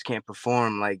it, you just can't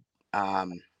perform. Like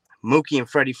Mookie and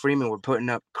Freddie Freeman were putting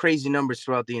up crazy numbers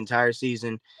throughout the entire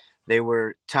season. They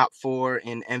were top 4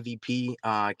 in MVP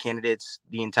candidates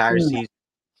the entire season.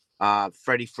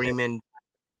 Freddie Freeman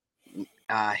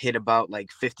hit about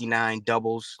like 59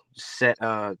 doubles, set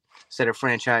a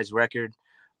franchise record,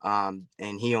 and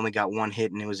he only got 1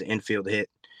 hit, and it was an infield hit.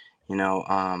 You know,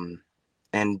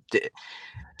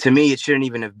 to me, it shouldn't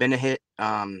even have been a hit.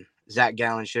 Zach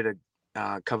Gallen should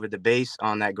have covered the base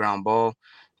on that ground ball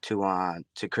to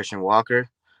Christian Walker,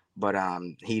 but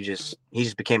he just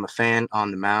became a fan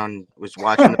on the mound. Was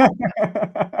watching.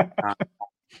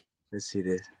 Let's see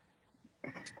this.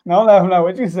 No, I'm laughing at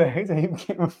what you said. He said he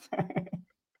became a fan.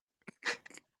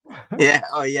 Yeah.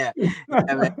 Oh yeah. Yeah,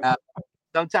 man.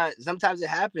 Sometimes it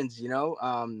happens. You know,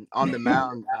 on the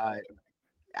mound.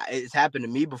 It's happened to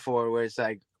me before where it's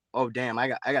like, oh damn, I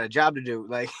got a job to do.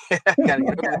 Like, I gotta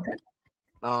get over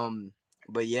there.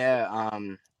 But yeah,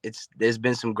 there's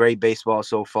been some great baseball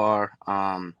so far.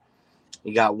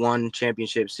 We got 1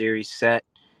 championship series set.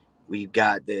 We've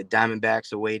got the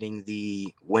Diamondbacks awaiting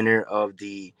the winner of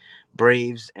the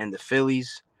Braves and the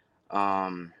Phillies.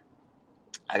 I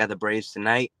got the Braves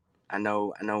tonight. I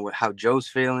know how Joe's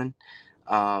feeling.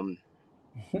 I'm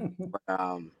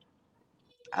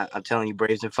telling you,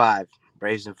 Braves in 5.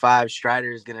 Braves in 5.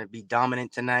 Strider is gonna be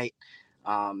dominant tonight.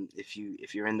 If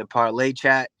you're in the parlay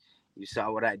chat, you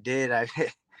saw what I did.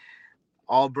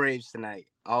 All Braves tonight.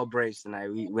 All Braves tonight.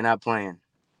 We're not playing.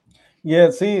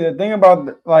 Yeah, see, the thing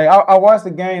about, like, I watched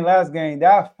the last game.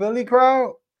 That Philly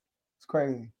crowd, it's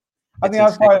crazy. I think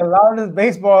that's probably the loudest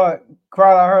baseball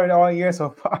crowd I heard all year so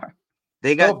far.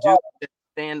 They got dudes that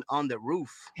stand on the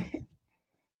roof.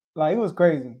 Like, it was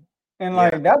crazy. And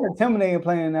like that's intimidating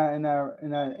playing in that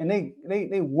and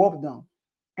they whooped them.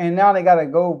 And now they gotta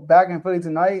go back in Philly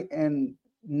tonight and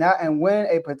win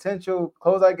a potential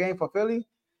closeout game for Philly.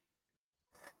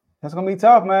 That's gonna be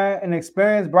tough, man. And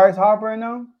experience Bryce Harper in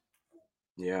them.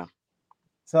 Yeah.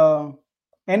 So,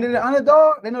 and then the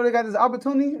underdog, they know they got this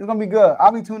opportunity. It's gonna be good.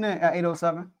 I'll be tuning in at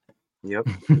 8:07. Yep.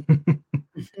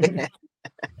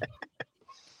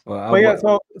 Well, But yeah,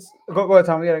 so go ahead,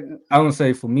 Tom. Yeah. I would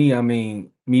say for me, I mean,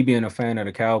 me being a fan of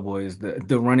the Cowboys,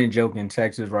 the running joke in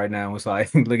Texas right now is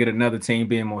like, look at another team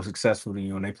being more successful than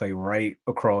you, and they play right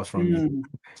across from you. Mm.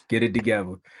 Get it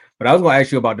together. But I was going to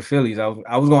ask you about the Phillies. I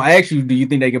was going to ask you, do you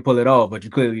think they can pull it off? But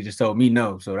you clearly just told me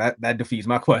no. So that defeats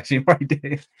my question right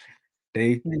there.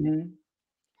 Dave?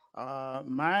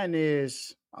 Mine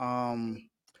is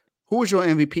who is your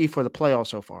MVP for the playoffs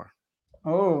so far?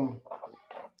 Oh,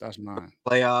 That's mine.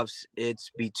 Playoffs,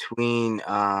 it's between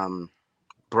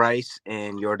Bryce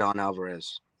and Yordan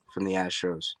Alvarez from the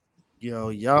Astros.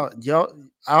 Y'all,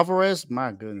 Alvarez,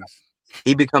 my goodness.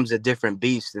 He becomes a different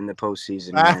beast in the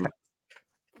postseason, Facts. man.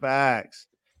 Facts.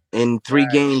 In three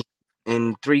Facts.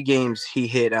 games, he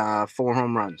hit 4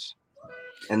 home runs,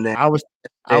 and then I was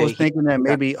he thinking that got-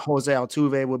 maybe Jose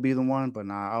Altuve would be the one, but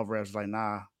nah, Alvarez was like,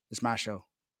 nah, it's my show.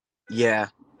 yeah,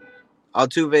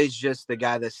 Altuve's just the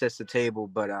guy that sets the table,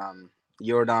 but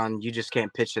Yordan, you just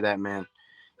can't picture that man.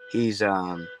 He's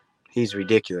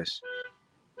ridiculous.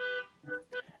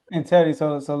 and Teddy.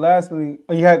 So lastly,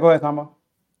 go ahead, Tomo.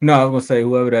 No, I was going to say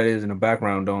whoever that is in the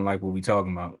background don't like what we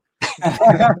talking about.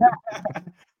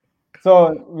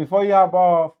 So before you hop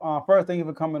off, first thank you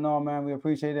for coming on, man. We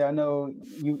appreciate it. I know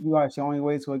you actually on your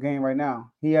way to a game right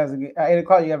now. He has at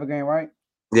 8:00. You have a game, right?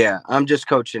 Yeah, I'm just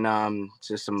coaching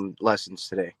just some lessons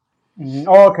today. Mm-hmm.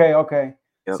 Oh, okay.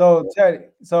 Yep. So Teddy,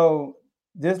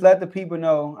 just let the people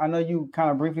know. I know you kind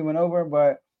of briefly went over,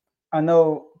 but I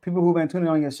know people who've been tuning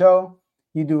on your show.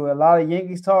 You do a lot of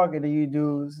Yankees talk, and then you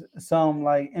do some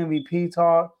like MVP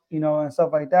talk, and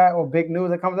stuff like that, or big news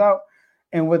that comes out.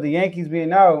 And with the Yankees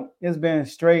being out, it's been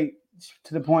straight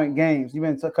to the point games. You've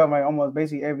been covering like almost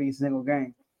basically every single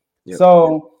game. Yep.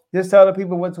 So just tell the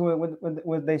people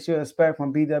what they should expect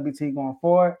from BWT going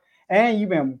forward. And you've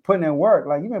been putting in work.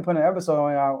 Like you've been putting an episode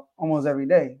out almost every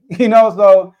day.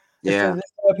 So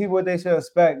just tell people what they should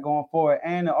expect going forward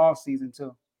and the off season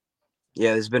too.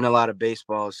 Yeah, there's been a lot of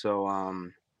baseball, so I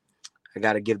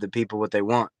got to give the people what they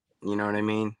want. You know what I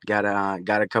mean?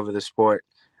 Gotta cover the sport.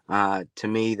 To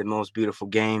me, the most beautiful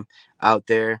game out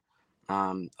there.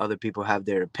 Other people have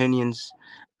their opinions,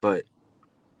 but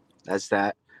that's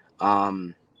that.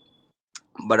 But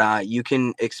you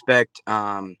can expect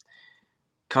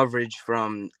coverage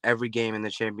from every game in the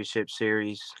championship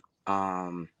series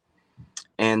and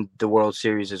the World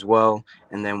Series as well.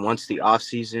 And then once the off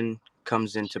season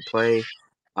comes into play,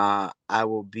 I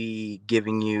will be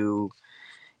giving you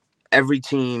every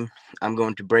team. I'm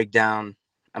going to break down.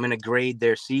 I'm going to grade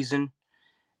their season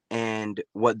and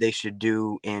what they should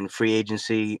do in free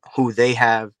agency, who they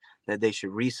have that they should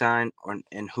re-sign,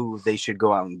 and who they should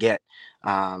go out and get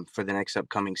for the next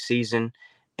upcoming season,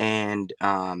 and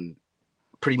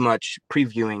pretty much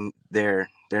previewing their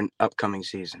upcoming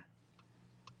season.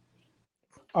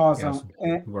 Awesome.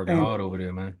 Yes, working hard over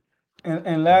there, man.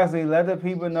 And lastly, let the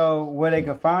people know where they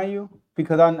can find you,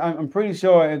 because I'm pretty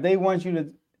sure if they want you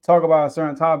to talk about a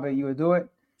certain topic, you would do it.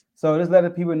 So just let the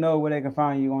people know where they can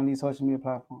find you on these social media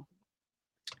platforms.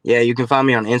 Yeah, you can find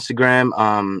me on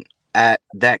Instagram at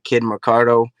that kid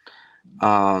Mercado.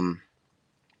 And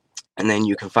then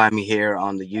you can find me here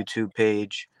on the YouTube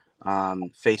page,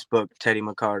 Facebook, Teddy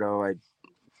Mercado. I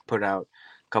put out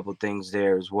a couple things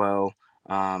there as well.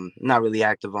 Not really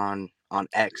active on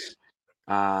X,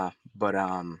 but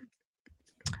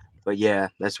yeah,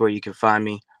 that's where you can find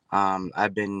me.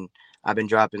 I've been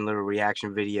dropping little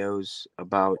reaction videos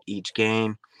about each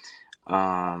game.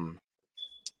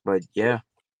 But yeah.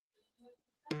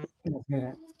 Let's get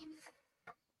it.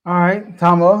 All right,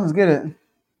 Tomo, let's get it.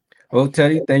 Well,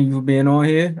 Teddy, thank you for being on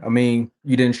here. I mean,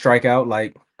 you didn't strike out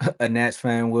like a Nats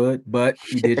fan would, but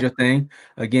you did your thing.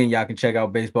 Again, y'all can check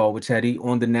out Baseball with Teddy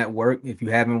on the network. If you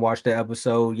haven't watched the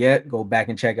episode yet, go back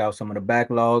and check out some of the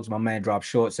backlogs. My man drops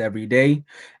shorts every day.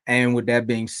 And with that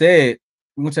being said,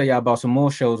 we're going to tell y'all about some more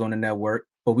shows on the network,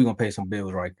 but we're going to pay some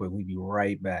bills right quick. We'll be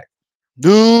right back.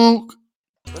 Duke.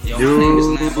 Yo, my name is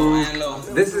Lambo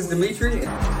Anlo. This is Dimitri.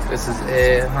 This is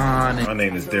Ed Hahn. My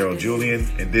name is Daryl Julian,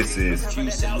 and this is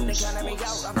Refuse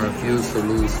to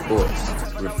Lose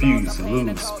Sports. Refuse to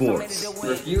Lose Sports.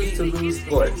 Refuse to Lose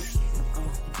Sports.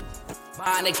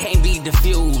 Mine, it can't be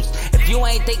diffused. If you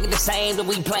ain't thinking the same, then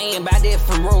we playing by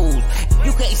different rules.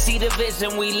 You can't see the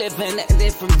vision, we living at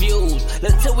different views.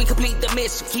 Until we complete the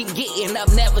mission, keep getting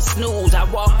up, never snooze. I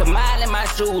walked a mile in my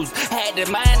shoes, had the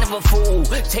mind of a fool,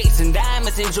 chasing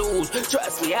diamonds and jewels.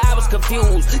 Trust me, I was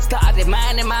confused. Started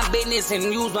minding my business and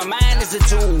used my mind as a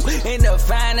tool. Ended up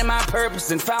finding my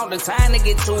purpose and found the time to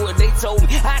get to it. They told me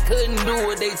I couldn't do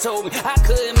it. They told me I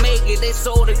couldn't make it. They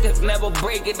sold it, could never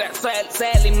break it. That's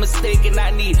sadly mistaken.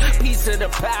 I need a piece of the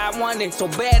pie. I want it so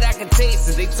bad I can taste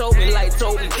it. They told me like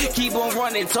Toby, keep on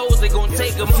running. Toes they gon'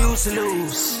 take them. Refuse to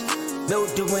lose,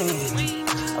 built to win.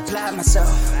 Apply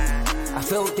myself, I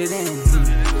felt it in.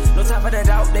 No time for the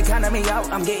doubt, they counted me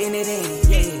out. I'm getting it in.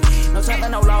 Yeah. No time for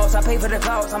no loss. I pay for the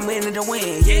cause. I'm winning to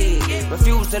win. Yeah.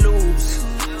 Refuse to lose.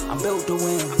 I'm built to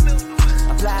win.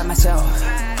 Apply myself.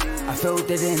 I felt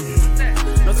it in.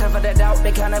 No time for the doubt.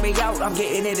 They counted me out. I'm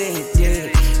getting it in.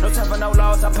 Yeah. No time for no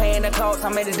loss. I'm paying the cost.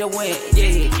 I'm ready to win.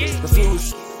 Yeah.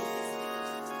 Refuse.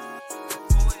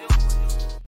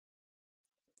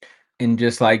 And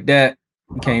just like that,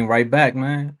 we came right back,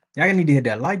 man. Y'all need to hit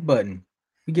that like button.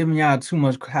 We giving y'all too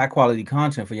much high quality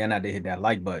content for y'all not to hit that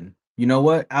like button. You know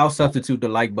what? I'll substitute the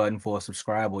like button for a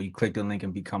subscribe, or you click the link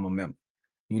and become a member.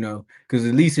 You know, because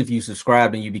at least if you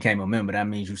subscribed and you became a member, that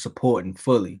means you supporting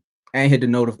fully. And hit the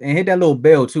and hit that little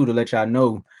bell too to let y'all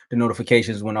know the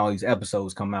notifications when all these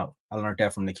episodes come out. I learned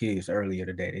that from the kids earlier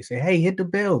today. They say, "Hey, hit the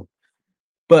bell."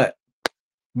 But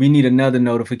we need another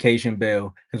notification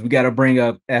bell because we got to bring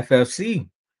up FFC.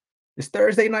 It's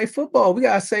Thursday night football. We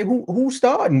gotta say who's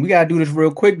starting. We gotta do this real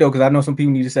quick though, because I know some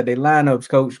people need to set their lineups.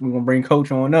 Coach, we're gonna bring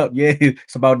Coach on up. Yeah,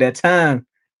 it's about that time.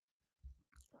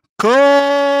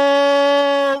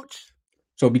 Coach.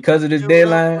 So because of this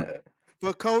deadline,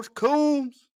 for Coach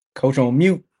Coombs, Coach on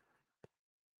mute.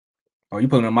 Oh, you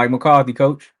putting on Mike McCarthy,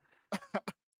 Coach?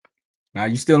 Now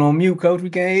you still on mute, Coach. We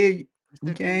can't hear you.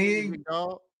 We can't hear you.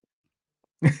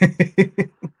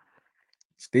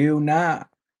 Still not.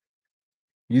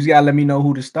 You just gotta let me know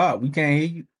who to start. We can't hear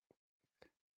you.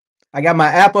 I got my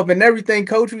app up and everything,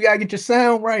 Coach. We gotta get your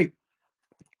sound right.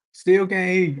 Still can't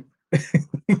hear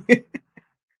you.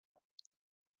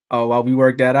 Oh, while we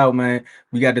work that out, man,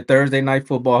 we got the Thursday night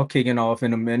football kicking off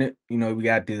in a minute. You know, we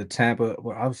got the Tampa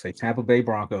Bay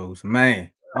Broncos.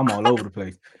 Man, I'm all over the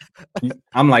place.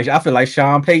 I feel like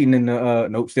Sean Payton in the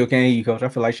nope, still can't hear you, Coach. I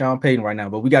feel like Sean Payton right now.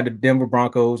 But we got the Denver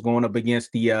Broncos going up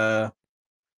against the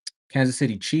Kansas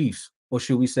City Chiefs. Or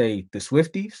should we say the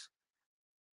Swifties?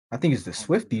 I think it's the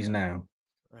Swifties now.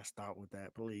 Let's start with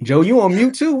that, please. Joe, you on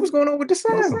mute too? What's going on with the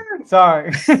sound?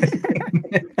 Sorry.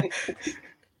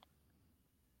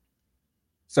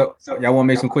 So y'all want to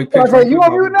make some quick picks? You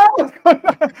on mute now?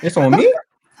 It's on me?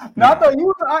 No, I thought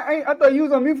you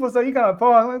was on mute for so you kind of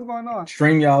pause. What's going on?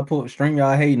 Stream y'all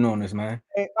hating on this, man.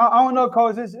 Hey, I don't know,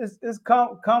 Coach. It's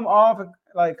come off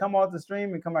the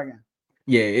stream and come back in.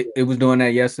 Yeah, it was doing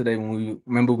that yesterday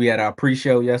when we had our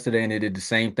pre-show yesterday, and it did the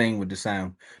same thing with the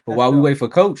sound. But while we wait for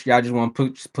Coach, y'all just want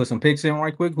to put some picks in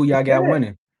right quick. Who y'all got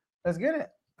winning? Let's get it.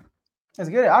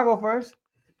 I'll go first.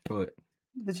 Good.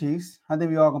 The Chiefs. I think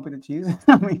we all gonna pick the Chiefs.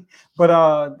 I mean, but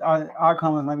our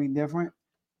comments might be different.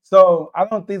 So I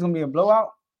don't think it's gonna be a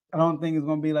blowout. I don't think it's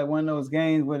gonna be like one of those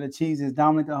games where the Chiefs is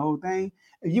dominant the whole thing.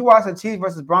 If you watch the Chiefs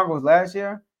versus Broncos last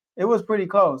year, it was pretty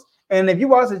close. And if you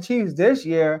watch the Chiefs this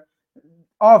year,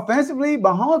 offensively,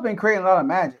 Mahomes been creating a lot of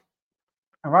magic.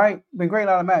 All right, been creating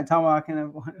a lot of magic. Tom, I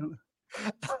can't.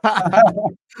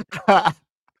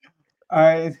 All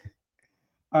right.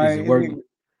 Is it working?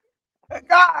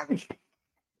 God.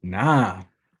 Nah.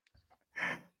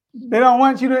 They don't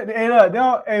want you to. Hey, look, they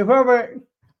don't. Hey,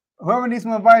 whoever needs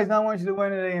some advice, don't want you to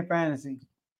win today in fantasy.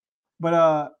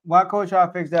 But why Coach try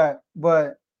to fix that?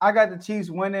 But I got the Chiefs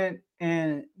winning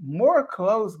in more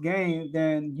close game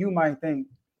than you might think.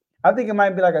 I think it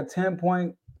might be like a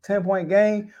 10-point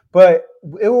game, but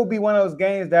it will be one of those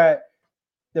games that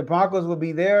the Broncos will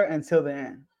be there until the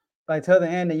end. Like till the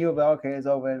end, and you'll be like, okay, it's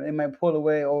over. They might pull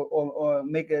away or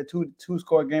make it a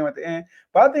two-score game at the end.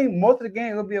 But I think most of the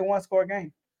game will be a one-score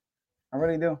game. I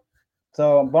really do.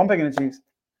 So I'm picking the Chiefs.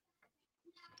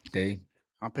 Okay.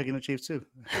 I'm picking the Chiefs too.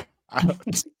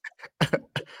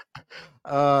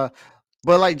 But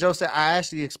like Joe said, I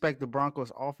actually expect the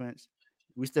Broncos offense.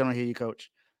 We still don't hear you,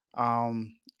 Coach. I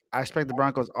expect the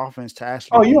Broncos offense to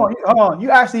actually. Oh,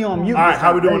 you actually on mute. All right,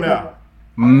 how we doing now?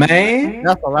 Man,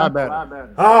 that's a lot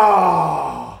better.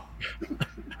 Oh,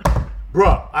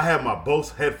 bro, I have my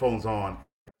Bose headphones on.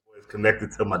 It's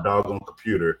connected to my doggone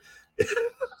computer.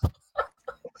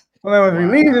 Well, we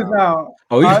leave this now.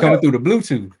 Oh, he's coming through the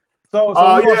Bluetooth. So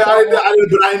I didn't, but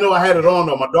I didn't know I had it on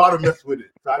though. My daughter messed with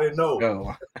it, so I didn't know.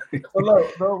 Oh. So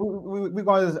look, we're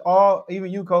going to just all, even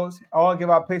you, coach, all give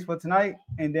our picks for tonight,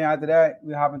 and then after that,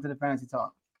 we hop into the fantasy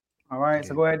talk. All right.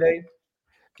 So go ahead, Dave.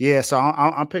 Yeah, so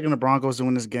I'm picking the Broncos to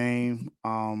win this game.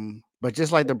 But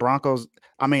just like the Broncos,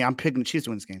 I'm picking the Chiefs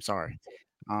to win this game. Sorry.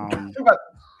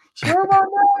 Sure about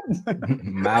that?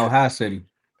 Mile High City.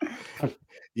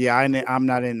 Yeah, I'm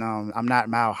not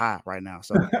Mile High right now.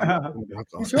 So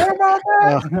You sure about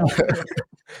that?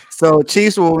 so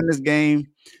Chiefs will win this game.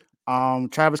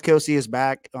 Travis Kelce is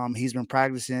back. He's been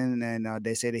practicing, and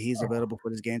they say that he's available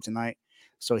for this game tonight,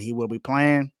 so he will be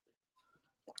playing.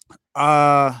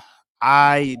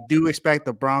 I do expect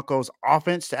the Broncos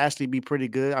offense to actually be pretty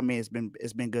good. I mean,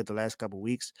 it's been good the last couple of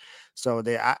weeks. So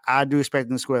I do expect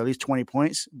them to score at least 20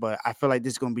 points, but I feel like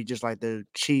this is going to be just like the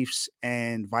Chiefs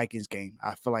and Vikings game.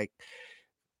 I feel like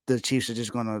the Chiefs are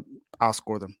just going to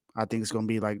outscore them. I think it's going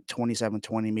to be like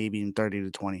 27-20, maybe even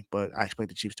 30-20, but I expect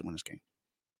the Chiefs to win this game.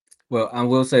 Well, I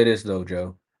will say this though,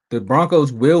 Joe. The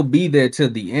Broncos will be there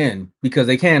till the end because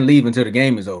they can't leave until the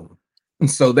game is over.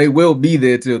 So they will be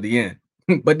there till the end.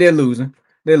 But they're losing.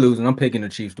 They're losing. I'm picking the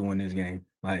Chiefs to win this game.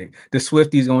 Like the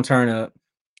Swifties gonna turn up,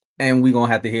 and we're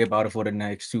gonna have to hear about it for the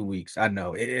next 2 weeks. I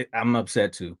know. I'm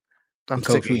upset too. I'm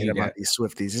Coach, sick of hearing about these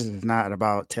Swifties. This is not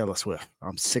about Taylor Swift.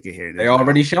 I'm sick of hearing this. They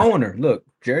already showing her. Look,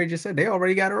 Jerry just said they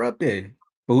already got her up there.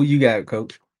 But who you got,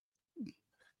 Coach?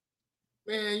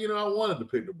 Man, I wanted to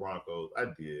pick the Broncos. I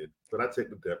did, but I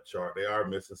take the depth chart. They are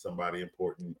missing somebody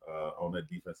important on that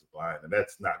defensive line, and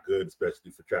that's not good,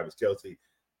 especially for Travis Kelce.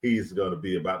 He's going to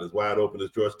be about as wide open as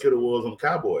George Kittle was on the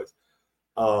Cowboys.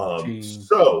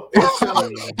 So it's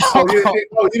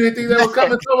you didn't think that was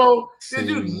coming, Tomo? Did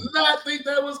you not think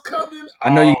that was coming?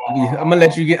 I know you. I'm gonna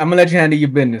let you handle your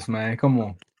business, man. Come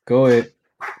on, go ahead.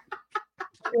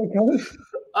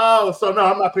 So no,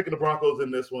 I'm not picking the Broncos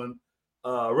in this one.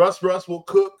 Russ will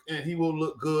cook and he will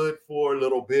look good for a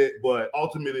little bit, but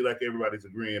ultimately, like everybody's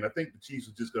agreeing, I think the Chiefs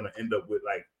are just going to end up with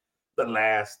like the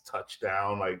last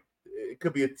touchdown. Like it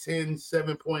could be a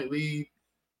 10-7 point lead,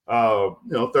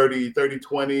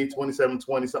 30-20,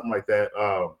 27-20, something like that.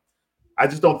 I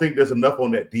just don't think there's enough on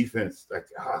that defense. Like,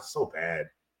 it's so bad.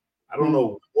 I don't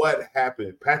know what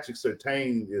happened. Patrick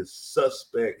Surtain is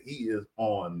suspect. He is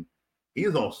on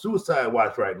suicide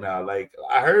watch right now. Like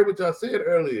I heard what y'all said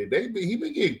earlier. He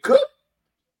been getting cooked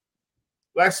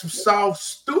like some soft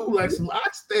stew, like some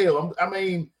oxtail. I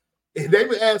mean, they've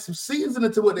been adding some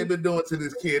seasoning to what they've been doing to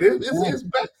this kid. It's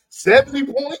back 70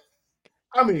 points.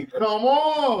 I mean, come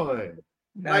on.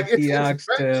 Like it's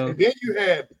oxtail. And then you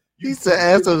had to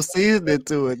add some seasoning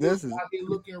to it. This is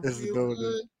looking real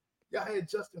good. Y'all had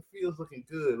Justin Fields looking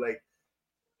good. Like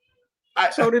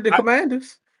so did the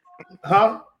Commanders.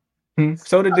 Huh?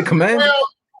 So did the Commanders.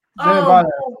 Well,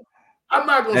 I'm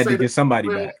not gonna say to get somebody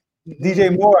back.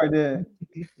 DJ Moore did.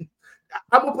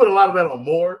 I'm gonna put a lot of that on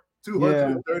Moore.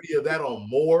 230 of that on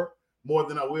more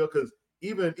than I will, because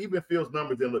even Fields'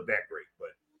 numbers didn't look that great. But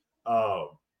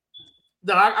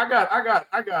no, I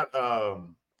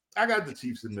got the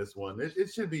Chiefs in this one.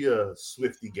 It should be a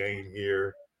Swifty game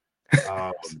here.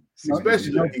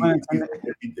 Especially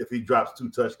if he drops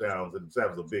 2 touchdowns and that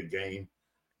was a big game.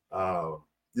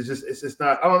 It's just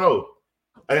not. I don't know.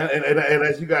 And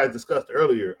as you guys discussed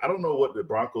earlier, I don't know what the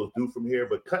Broncos do from here,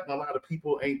 but cutting a lot of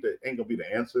people ain't gonna be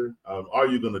the answer. All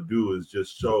you're gonna do is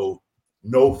just show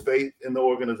no faith in the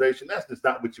organization. That's just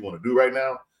not what you want to do right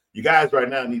now. You guys right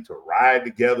now need to ride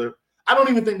together. I don't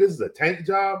even think this is a tank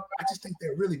job. I just think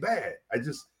they're really bad.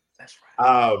 That's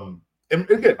right. And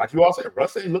again, like you all said,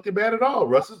 Russ ain't looking bad at all.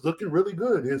 Russ is looking really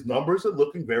good. His numbers are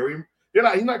looking very.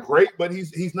 He's not great, but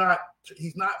he's not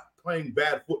playing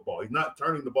bad football. He's not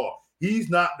turning the ball. He's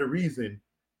not the reason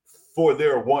for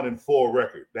their 1-4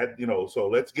 record. So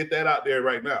let's get that out there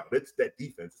right now. That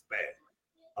defense is bad.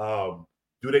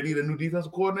 Do they need a new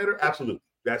defensive coordinator? Absolutely.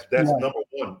 That's number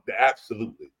one.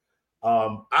 Absolutely.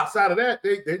 Outside of that,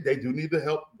 they do need the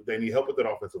help. They need help with that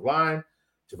offensive line.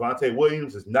 Javonte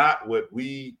Williams is not what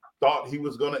we thought he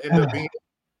was going to end up being.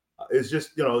 It's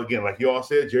just, again, like you all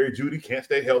said, Jerry Jeudy can't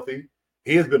stay healthy.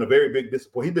 He has been a very big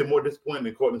disappointment. He's been more disappointing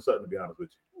than Courtland Sutton, to be honest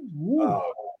with you.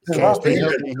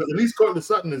 At least Courtland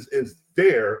Sutton is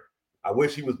there. I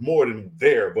wish he was more than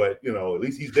there, but at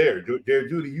least he's there. Jerry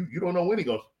Jeudy, you don't know when he's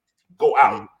gonna go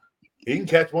out. He can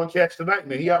catch one catch tonight,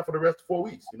 and then he out for the rest of 4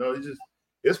 weeks.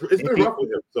 It's been rough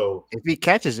with him. So if he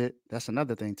catches it, that's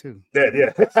another thing too.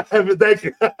 Yeah. Thank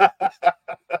you.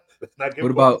 Let's not give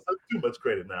too much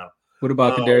credit now. What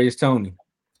about Kadarius Toney?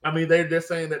 I mean, they're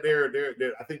saying that they're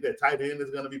I think that tight end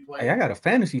is going to be playing. Hey, I got a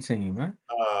fantasy team, man.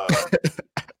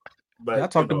 But I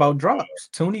talked about drops.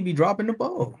 Tony be dropping the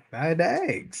ball. I had the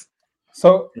eggs.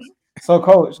 So,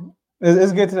 Coach,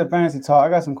 let's get to the fantasy talk. I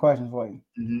got some questions for you.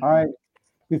 Mhm. All right.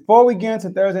 Before we get into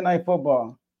Thursday night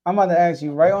football, I'm about to ask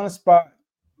you right on the spot.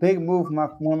 Big move for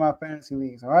one of my fantasy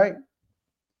leagues. All right.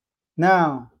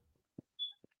 Now,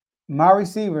 my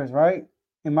receivers, right,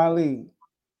 in my league,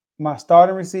 my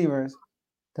starting receivers,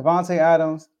 Devontae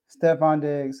Adams, Stephon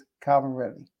Diggs, Calvin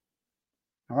Ridley.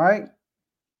 All right.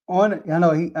 I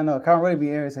know Calvin Ridley be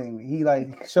irritating me. He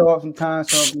like show up sometimes,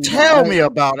 show up. Tell me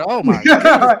about it. Oh my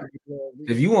goodness.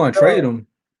 If you want to trade him,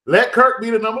 let Kirk be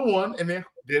the number one, and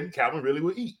then Calvin really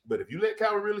will eat. But if you let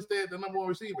Calvin really stay at the number one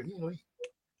receiver, he will eat.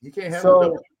 You can't have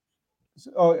so.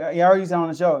 Oh, yeah, I already said on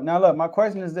the show. Now look, my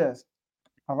question is this.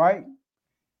 All right.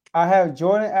 I have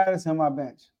Jordan Addison on my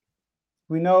bench.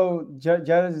 We know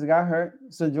Jettis got hurt,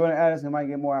 so Jordan Addison might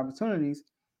get more opportunities.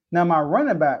 Now, my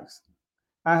running backs,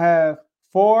 I have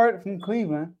Ford from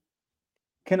Cleveland,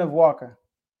 Kenneth Walker.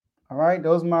 All right,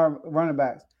 those are my running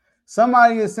backs.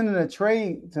 Somebody is sending a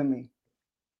trade to me.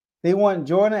 They want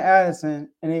Jordan Addison,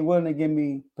 and they willing to give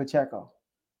me Pacheco.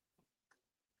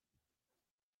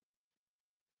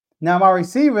 Now, my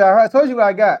receiver, I told you what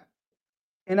I got.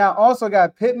 And I also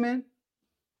got Pittman.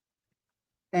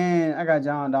 And I got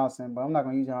John Dawson, but I'm not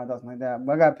going to use John Dawson like that.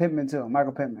 But I got Pittman too,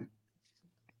 Michael Pittman.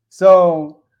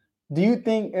 So, do you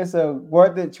think it's a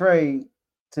worth it trade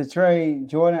to trade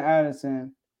Jordan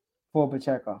Addison for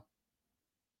Pacheco?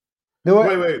 Do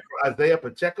it. Wait, Isaiah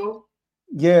Pacheco?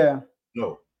 Yeah.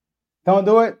 No. Don't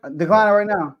do it. Decline it right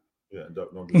now. Yeah,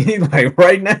 don't do it. like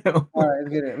right now. All right, let's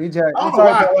get it. Reject. I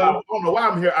don't know why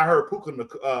I'm here. I heard Puka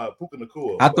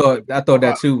Nakua. I thought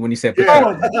that too when he said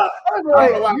Pacheco. Pacheco. I don't know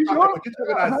why I'm talking about. You're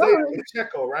talking Isaiah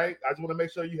Pacheco, right? I just want to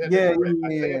make sure you have that correct.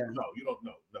 Isaiah? No, you don't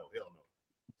know. No, hell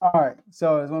no. All right,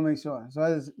 so I just want to make sure. So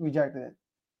I just rejected it.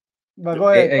 But go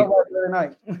ahead. Talk about Thursday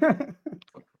night.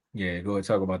 Yeah, go ahead.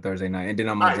 Talk about Thursday night, and then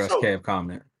I'm gonna address Kev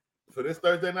comment. For this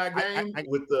Thursday night game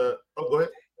with the go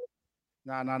ahead.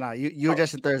 No. You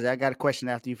address it Thursday. I got a question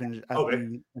after you finish.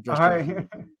 Okay. All right.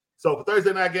 So for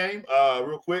Thursday night game,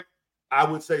 real quick, I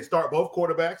would say start both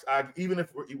quarterbacks. Even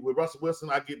if with Russell Wilson,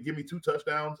 give me 2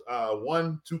 touchdowns.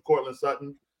 1 to Cortland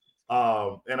Sutton,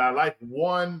 and I like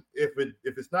one if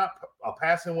it's not a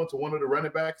passing one to one of the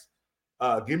running backs.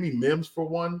 Give me Mims for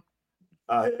one.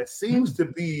 It seems to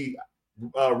be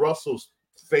Russell's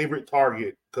favorite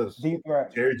target because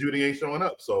Jerry Jeudy ain't showing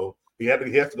up, so he has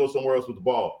to go somewhere else with the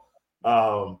ball.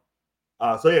 So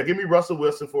yeah, give me Russell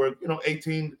Wilson for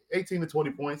 18 to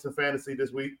 20 points in fantasy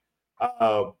this week.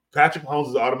 Patrick Mahomes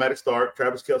is an automatic start.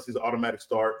 Travis Kelce is an automatic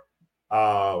start.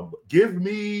 Give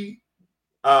me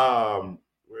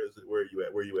where is it? Where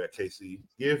are you at, KC?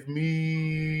 Give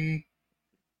me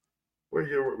where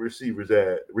your receivers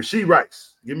at? Rasheed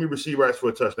Rice. Give me Rasheed Rice for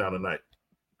a touchdown tonight.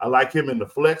 I like him in the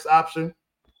flex option.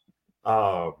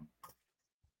 Don't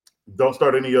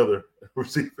start any other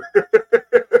receiver.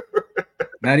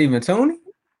 Not even Tony?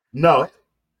 No.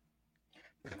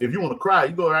 If you want to cry,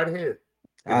 you go right ahead.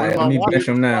 All right, let me bench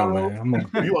him now, man.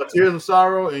 If you want tears of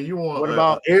sorrow and you want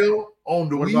L on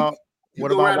the week,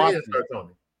 what about Watson? Start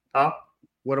Tony. Huh?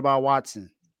 What about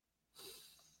Watson?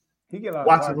 He get a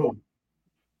Watson who?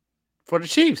 For the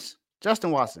Chiefs, Justin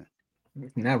Watson.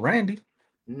 Not Randy.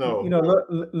 No.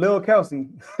 Lil Kelsey.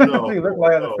 No. He look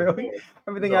like the Philly.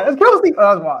 Everything else. It's Kelsey.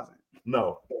 Oh, it's Watson.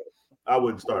 No. I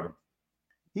wouldn't start him.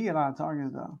 He get a lot of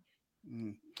targets though.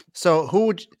 So who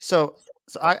would so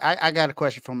I got a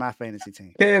question from my fantasy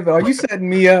team. Kev, are you setting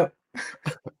me up?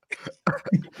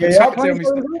 Yeah,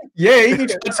 he be trying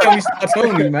to tell me start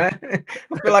Tony, man. I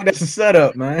feel like that's a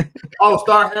setup, man. Oh,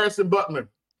 start Harrison Butler,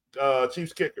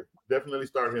 Chiefs kicker. Definitely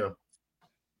start him.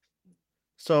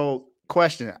 So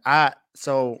question.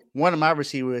 So one of my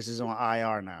receivers is on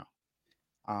IR now.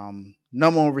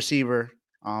 Number one receiver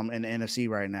in the NFC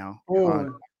right now.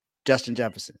 Justin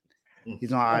Jefferson.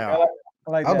 He's on IR. I was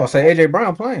about to say AJ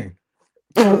Brown playing.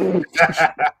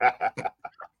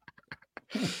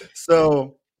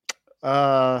 So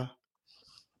I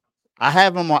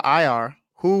have him on IR.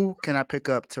 Who can I pick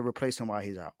up to replace him while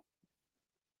he's out?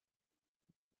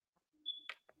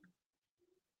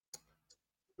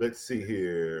 Let's see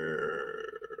here.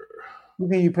 Who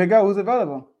can you pick up? Who's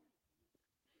available?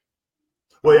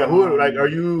 Well, yeah. Who are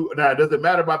you now? Does it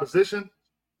matter by position?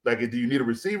 Like, do you need a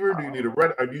receiver? Do you need a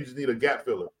red? Or do you just need a gap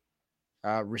filler?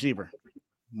 Receiver,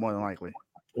 more than likely.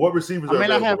 What receivers are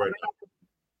available right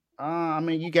now?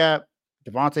 You got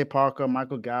Devontae Parker,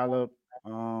 Michael Gallup.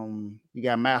 You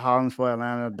got Matt Hollins for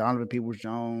Atlanta, Donovan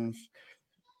Peoples-Jones,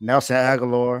 Nelson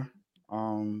Aguilar.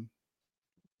 I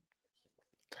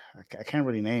can't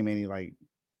really name any. You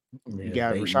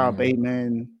got Rashad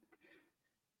Bateman.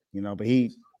 You know, but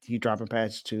he dropping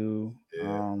passes too.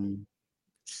 Yeah.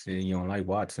 See, you don't like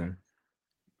Watson.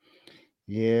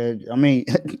 Yeah, I mean,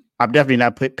 I'm definitely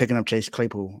not picking up Chase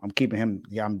Claypool. I'm keeping him.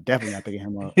 Yeah, I'm definitely not picking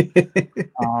him up.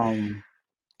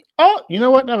 Oh, you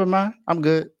know what? Never mind. I'm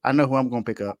good. I know who I'm going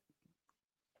to pick up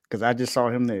because I just saw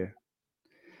him there.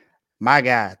 My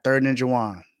guy, third and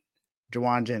Jawan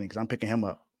Jennings. I'm picking him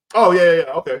up. Oh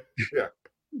yeah. Okay, yeah.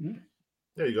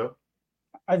 There you go.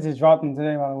 I just dropped him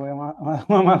today, by the way.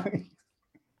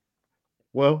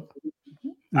 Well,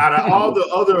 out of all the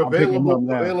other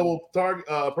available target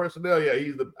personnel, yeah,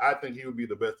 I think he would be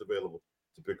the best available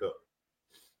to pick up.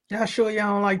 Y'all sure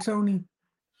y'all don't like Tony?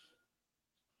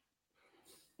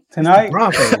 Tonight,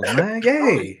 Broncos, man.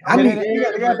 Yay. I mean,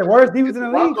 they got the worst defense in the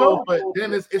league, but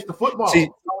then it's the football. See,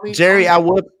 Jerry, I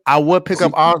would pick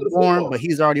up Osborne, but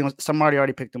he's already on. Somebody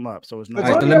already picked him up, so it's not.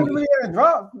 Right,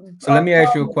 so let me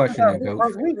ask you a question, then, Coach.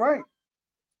 First week, right?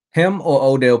 Him or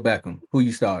Odell Beckham? Who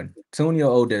you starting? Tony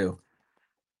or Odell?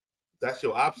 That's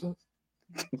your option.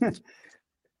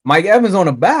 Mike Evans on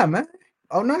a bye, man.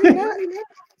 Oh no, you're not.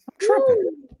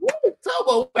 Tripping. Tell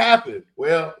me what happened.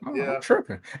 Well, yeah, I'm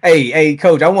tripping. Hey,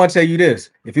 Coach, I want to tell you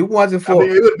this. If it wasn't for,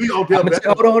 it would be Odell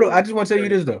Beckham. Hold on. I just want to tell you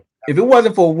this though. If it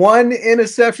wasn't for one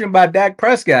interception by Dak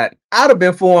Prescott, I'd have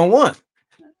been 4-1.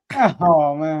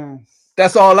 Oh man,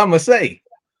 that's all I'm gonna say.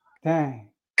 Dang,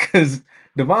 because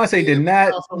Devontae did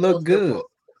not look good.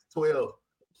 12.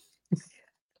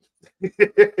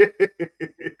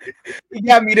 He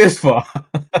got me this far.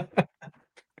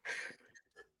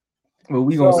 Well,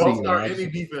 we gonna see. Don't start any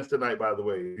defense tonight, by the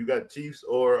way. You got Chiefs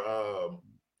or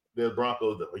the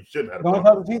Broncos. You shouldn't have. Don't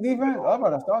start the Chiefs defense. I'm about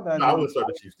to start that. No, I wouldn't start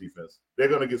the Chiefs defense. They're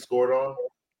gonna get scored on.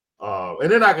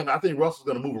 And then I think Russell's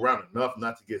gonna move around enough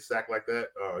not to get sacked like that.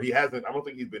 He hasn't. I don't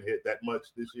think he's been hit that much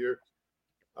this year.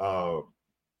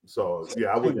 So yeah,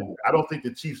 I wouldn't. I don't think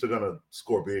the Chiefs are gonna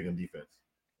score big in defense.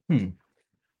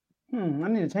 I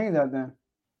need to change that then.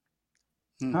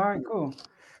 All right, cool.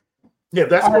 Yeah, if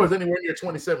that score is anywhere near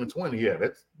 27-20, yeah,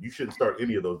 you shouldn't start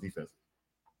any of those defenses.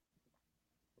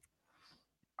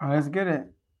 All right, let's get it.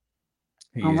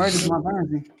 I'm ready for my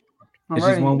fantasy. It's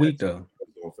just 1 week though.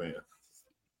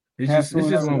 It's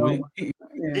just 1 week. He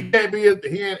can't be.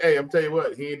 He ain't. Hey, I'm telling you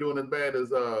what. He ain't doing as bad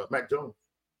as Mac Jones.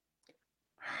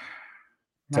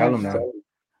 Tell him now.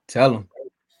 Tell him.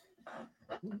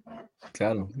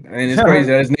 And it's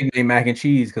crazy that his nickname Mac and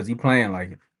Cheese because he playing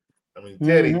like it. I mean,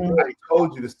 Teddy, I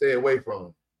told you to stay away from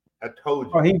him. I told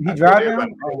you. Oh, he dropped him?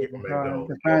 Away from Mac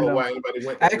Jones. I don't know why anybody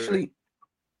went there. Actually,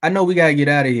 I know we gotta get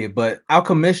out of here, but our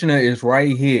commissioner is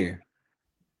right here.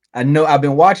 I know I've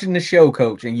been watching the show,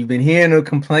 Coach, and you've been hearing the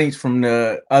complaints from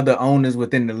the other owners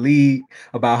within the league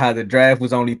about how the draft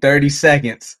was only 30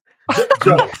 seconds.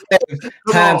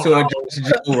 Time to address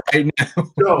Joe right now.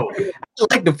 Joe, I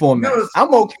like the format.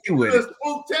 I'm okay with it.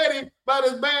 Spook Teddy about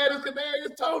as bad as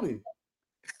Kadarius Toney.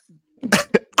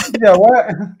 Yeah, what?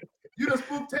 You just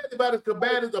spooked Teddy about as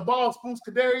bad as the ball spooks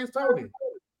Kadarius Toney.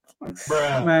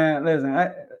 Bruh. Man,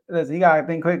 listen, you gotta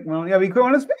think quick. You gotta be quick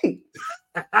on his feet.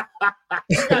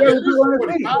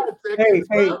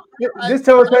 Hey, just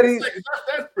tell Teddy.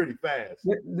 That's pretty fast.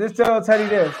 Just tell Teddy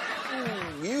this.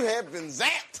 You have been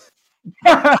zapped.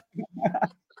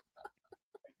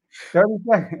 30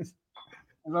 seconds.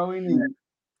 That's all we need.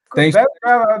 Thanks. Best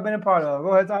drive I've been a part of. Go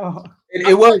ahead, Tom.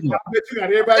 It was. I bet you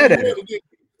got everybody.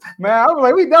 Man, I was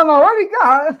like, we done already.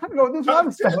 God, I can go do some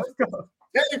other stuff. Let's go.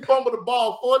 Teddy fumbled the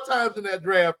ball 4 times in that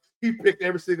draft. He picked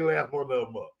every single last one of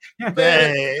them up.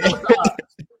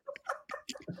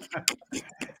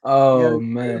 Oh,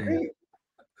 man.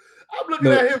 I'm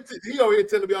looking at him. He over here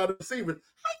telling me all the receivers.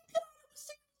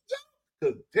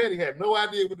 Because Teddy had no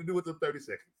idea what to do with the 30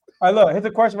 seconds. All right, look, here's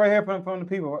a question right here from the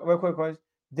people. Real quick question.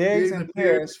 Diggs and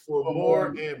Pierce for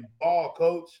more in ball,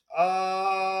 Coach.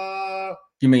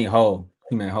 You mean Hall?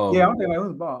 You mean Hall? Yeah, I'm thinking like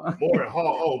who's ball? More in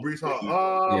Hall. Oh, Brees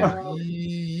Hall.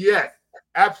 Yes,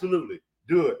 absolutely.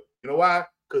 Do it. You know why?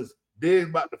 Because Diggs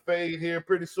about to fade here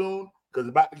pretty soon because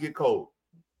it's about to get cold.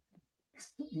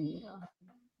 Yeah.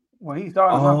 Well, he's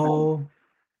starting. Oh,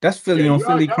 that's Philly on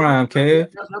Philly crime,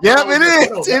 Kev. Yep, it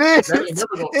is.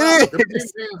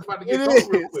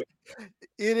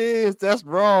 It is. That's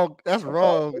wrong. That's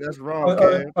wrong. That's wrong.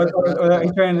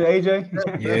 He's training to AJ.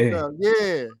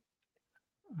 Yeah.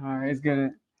 All right, it's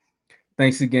good.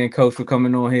 Thanks again, Coach, for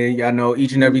coming on here. Y'all know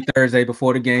each and every Thursday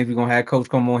before the games, we're gonna have Coach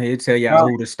come on here, tell y'all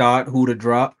who to start, who to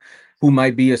drop, who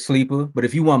might be a sleeper. But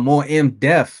if you want more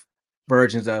in-depth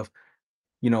versions of,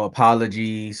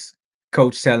 apologies,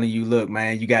 Coach telling you, look,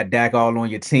 man, you got Dak all on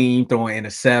your team, throwing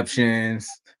interceptions,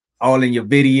 all in your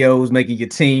videos, making your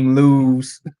team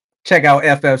lose. Check out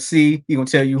FFC. He gonna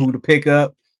tell you who to pick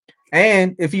up.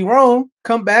 And if he wrong,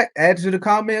 come back, add to the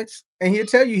comments, and he'll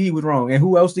tell you he was wrong and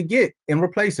who else to get in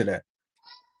replace of that.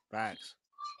 Facts.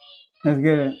 Let's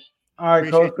get it. All right,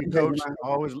 Appreciate Coach. you, Appreciate you, Coach. man.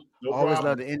 Always, No always problem.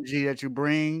 love the energy that you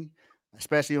bring,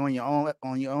 especially on your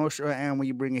own show and when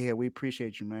you bring it here. We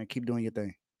appreciate you, man. Keep doing your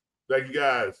thing. Thank you,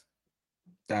 guys.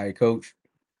 All right, Coach.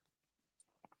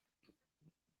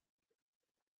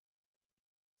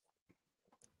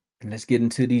 And let's get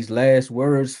into these last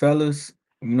words, fellas.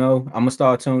 You know, I'm gonna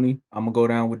start Tony. I'm gonna go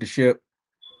down with the ship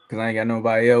because I ain't got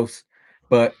nobody else.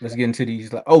 But let's get into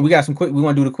these. Oh, we got some quick. We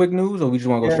want to do the quick news, or we just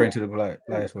want to go Yeah, straight into the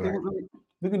last word.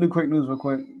 we can do quick news real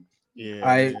quick. Yeah, All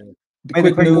right, yeah. the Make the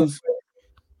quick quick news. news.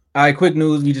 All right, quick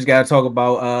news. We just gotta talk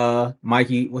about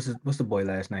Mikey. What's the boy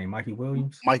last name? Mikey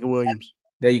Williams. Michael Williams.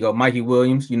 There you go, Mikey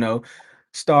Williams. You know,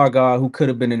 star guy who could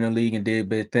have been in the league and did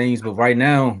big things, but right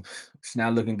now it's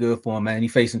not looking good for him, man. He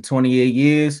facing 28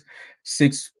 years,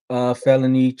 6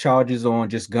 felony charges on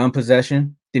just gun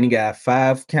possession. Then he got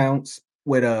 5 counts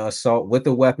with assault with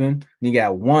a weapon. Then he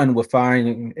got 1 with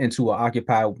firing into an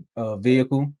occupied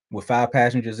vehicle with 5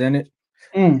 passengers in it.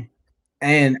 Mm.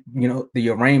 And you know, the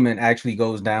arraignment actually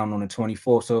goes down on the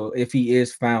 24th. So if he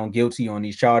is found guilty on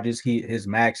these charges, his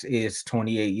max is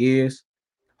 28 years.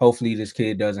 Hopefully, this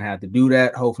kid doesn't have to do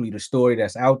that. Hopefully, the story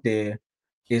that's out there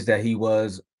is that he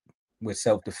was with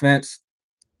self-defense.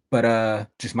 But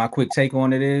just my quick take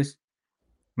on it is,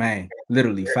 man,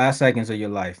 literally 5 seconds of your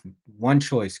life, one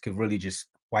choice could really just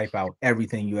wipe out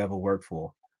everything you ever worked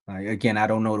for. Like again, I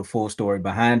don't know the full story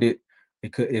behind it.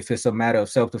 It could, if it's a matter of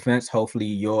self-defense, hopefully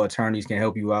your attorneys can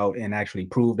help you out and actually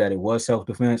prove that it was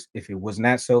self-defense. If it was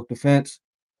not self-defense,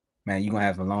 man, you're gonna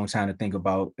have a long time to think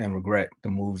about and regret the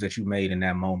moves that you made in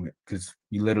that moment because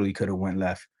you literally could have went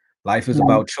left. Life is Yeah.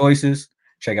 about choices.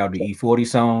 Check out the E40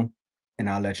 song, and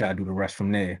I'll let y'all do the rest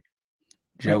from there.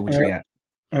 Joe, what you got?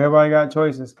 Everybody got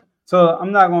choices. So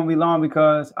I'm not going to be long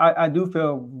because I do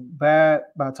feel bad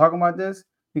about talking about this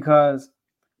because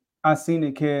I seen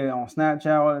the kid on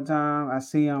Snapchat all the time. I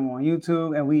see him on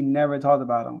YouTube, and we never talked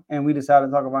about him. And we decided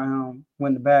to talk about him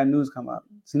when the bad news come up.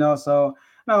 You know, so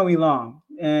not gonna be long.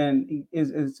 And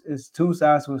it's 2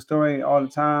 sides to a story all the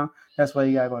time. That's why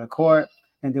you gotta go to court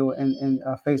and do it and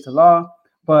face the law.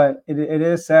 But it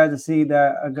is sad to see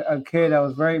that a kid that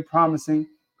was very promising,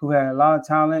 who had a lot of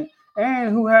talent,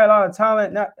 and who had a lot of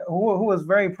talent, not who was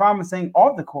very promising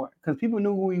off the court, because people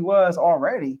knew who he was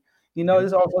already. You know, this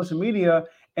is all social media,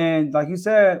 and like you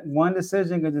said, one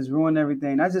decision could just ruin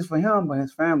everything, not just for him, but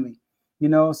his family. You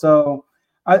know, so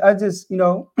I just,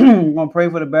 want to pray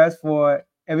for the best for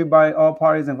everybody, all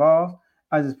parties involved.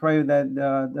 I just pray that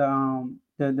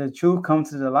the truth comes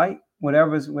to the light.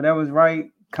 Whatever's right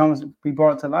comes be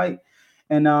brought to light,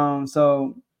 and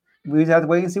so we just have to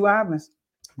wait and see what happens.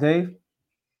 Dave.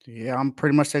 Yeah, I'm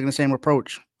pretty much taking the same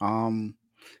approach.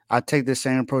 I take the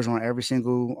same approach on every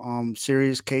single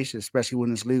serious case, especially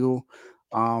when it's legal.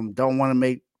 Don't want to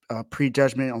make a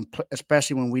prejudgment on,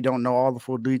 especially when we don't know all the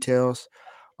full details.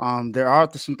 There are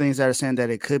some things that are saying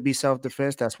that it could be self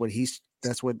defense. That's what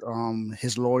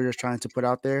his lawyer is trying to put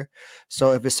out there.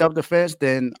 So if it's self defense,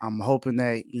 then I'm hoping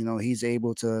that he's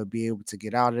able to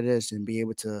get out of this and be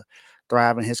able to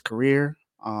thrive in his career.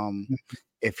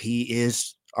 If he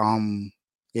is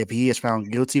if he is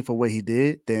found guilty for what he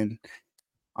did, then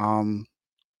um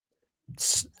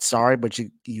sorry, but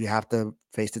you have to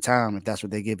face the time if that's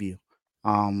what they give you.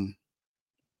 Um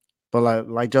but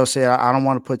like Joe said, I don't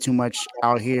want to put too much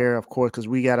out here, of course, because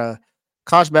we got a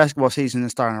college basketball season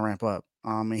is starting to ramp up.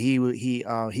 And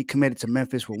he committed to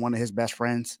Memphis with one of his best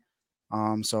friends.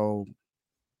 So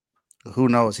who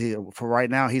knows? He for right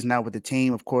now he's not with the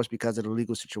team, of course, because of the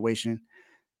legal situation.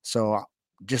 So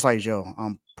just like Joe,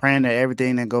 I'm praying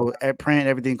that praying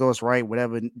everything goes right.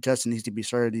 Whatever justice needs to be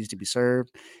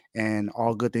served, and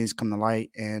all good things come to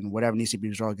light. And whatever needs to be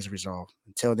resolved gets resolved.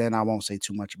 Until then, I won't say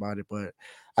too much about it, but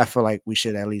I feel like we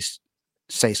should at least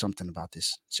say something about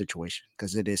this situation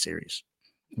because it is serious.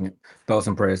 Yeah. Thoughts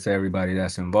and prayers to everybody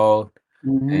that's involved.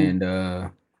 Mm-hmm.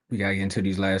 And we gotta get into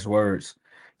these last words.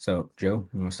 So, Joe,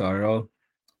 you want to start it off?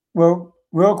 Well,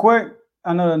 real quick,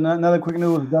 I know another quick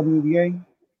news: WNBA,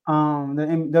 the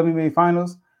WNBA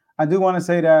finals. I do want to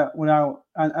say that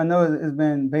I know it's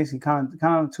been basically kind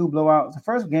of 2 blowouts. The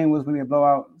first game was really a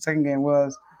blowout. Second game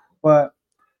was, but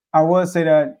I would say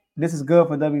that this is good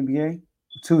for WNBA.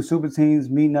 2 super teams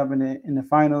meeting up in the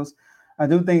finals. I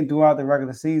do think throughout the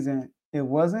regular season it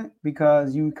wasn't,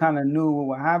 because you kind of knew what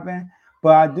would happen.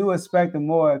 But I do expect a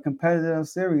more competitive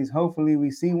series. Hopefully,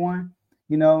 we see one.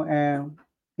 And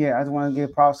yeah, I just want to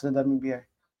give props to the WNBA.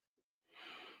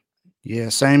 Yeah,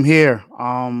 same here.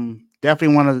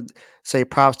 definitely want to say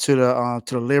props to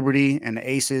the Liberty and the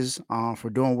Aces for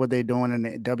doing what they're doing in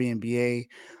the WNBA.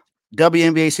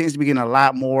 WNBA seems to be getting a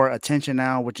lot more attention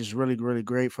now, which is really really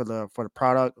great for the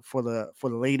product for the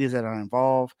ladies that are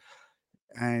involved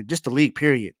and just the league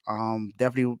period.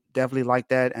 Definitely like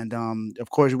that. And of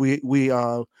course we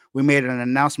made an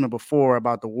announcement before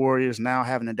about the Warriors now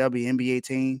having a WNBA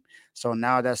team. So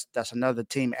now that's another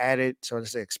team added. So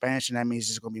it's an expansion. That means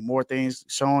there's going to be more things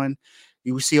showing.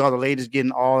 You will see all the ladies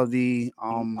getting all the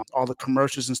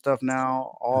commercials and stuff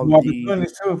now. All More the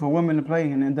opportunities too for women to play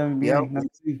in the Yep.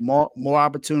 WNBA. More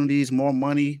opportunities, more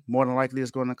money, more than likely is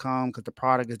going to come because the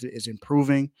product is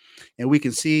improving, and we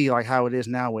can see like how it is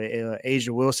now with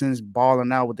Asia Wilson's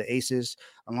balling out with the Aces,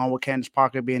 along with Candace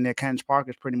Parker being there. Candace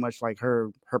Parker is pretty much like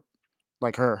her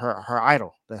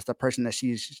idol. That's the person that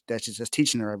she's just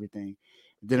teaching her everything.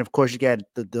 Then of course you got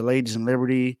the ladies in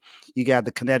Liberty. You got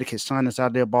the Connecticut Sun that's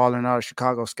out there balling out.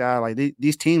 Chicago Sky. Like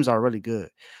these teams are really good.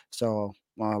 So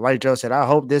like Joe said, I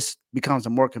hope this becomes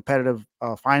a more competitive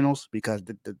finals because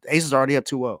the Aces are already up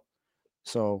 2-0.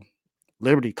 So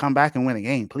Liberty, come back and win a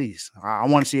game, please. I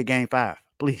want to see a game 5,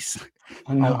 please.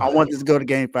 I want this to go to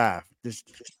game 5.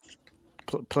 Just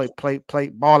play,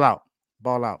 ball out.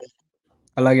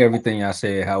 I like everything y'all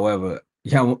said. However,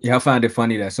 y'all find it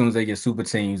funny that as soon as they get super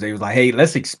teams, they was like, "Hey,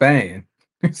 let's expand."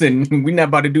 Said we're not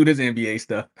about to do this NBA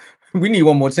stuff. We need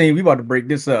one more team. We about to break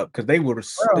this up because they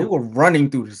were running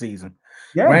through the season.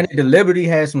 Yeah. Granted, the Liberty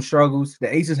had some struggles.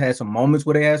 The Aces had some moments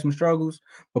where they had some struggles,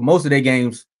 but most of their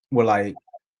games were like,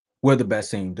 we're the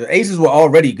best team. The Aces were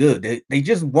already good. They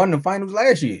just won the finals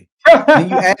last year. Then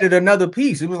you added another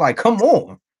piece. It was like, come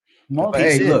on. But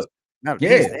hey, look, not a piece.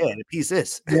 yeah, The piece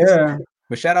is. Yeah.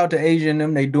 But shout out to Asia and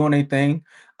them. They doing their thing.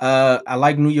 I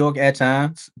like New York at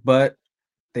times, but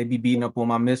they be beating up on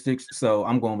my Mystics. So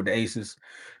I'm going with the Aces.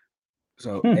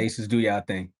 So Aces, do y'all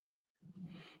thing.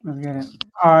 Let's get it.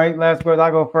 All right, last words.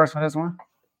 I'll go first for this one.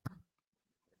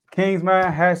 Kings,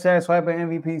 man, hashtag swiping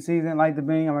MVP season. Like the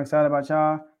bean. I'm excited about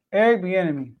y'all. Eric the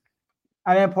enemy.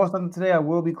 I didn't post something today. I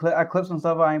will be I clipped some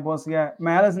stuff I ain't posted yet.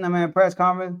 Man, I listen to man press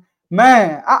conference.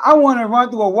 Man, I want to run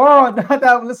through a wall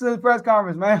that listen to the press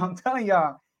conference, man. I'm telling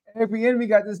y'all. Eric the enemy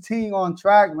got this team on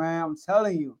track, man. I'm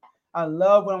telling you. I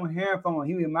love what I'm hearing from him.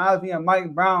 He reminds me of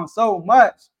Mike Brown so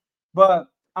much. But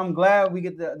I'm glad we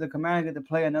get the Commanders get to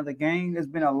play another game. It's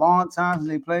been a long time since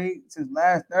they played, since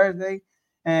last Thursday.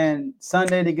 And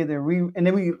Sunday they get the and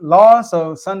then we lost,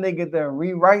 so Sunday get the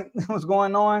rewrite what's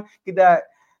going on, get that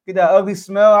ugly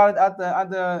smell out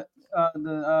the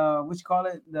what you call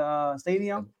it, the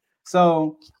stadium.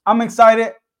 So I'm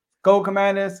excited. Go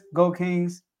Commanders, go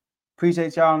Kings.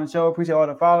 Appreciate y'all on the show. Appreciate all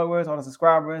the followers, all the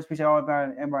subscribers. Appreciate all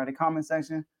everybody in the comment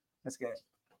section. Let's get it.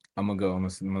 I'm gonna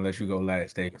let you go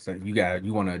last, Dave. So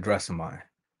you want to address somebody.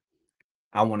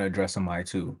 I want to address somebody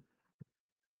too.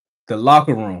 The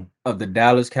locker room of the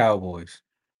Dallas Cowboys.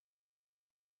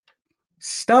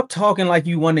 Stop talking like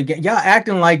you won the game. Y'all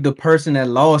acting like the person that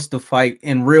lost the fight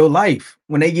in real life.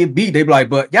 When they get beat, they be like,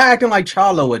 but y'all acting like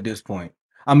Charlo at this point.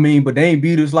 I mean, but they ain't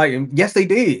beat us like, yes, they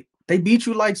did. They beat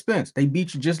you like Spence. They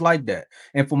beat you just like that.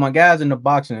 And for my guys in the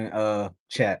boxing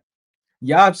chat,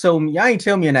 y'all ain't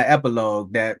tell me in that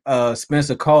epilogue that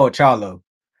Spencer called Charlo.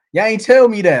 Y'all ain't tell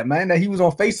me that, man, that he was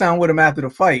on FaceTime with him after the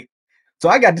fight. So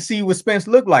I got to see what Spence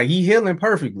looked like. He healing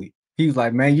perfectly. He was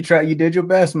like, man, you did your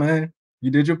best, man.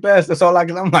 You did your best. That's all I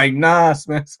can. I'm like, nah,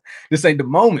 Spence, this ain't the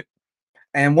moment.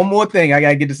 And one more thing, I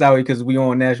gotta get this out here because we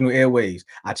on national airways.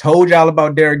 I told y'all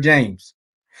about Derrick James,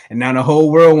 and now the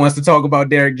whole world wants to talk about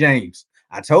Derrick James.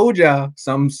 I told y'all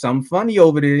something funny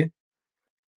over there.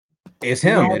 It's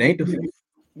him. It ain't the.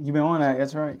 You've been on that.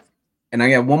 That's right. And I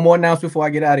got one more announcement before I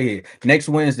get out of here. Next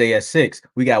Wednesday at 6,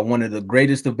 we got one of the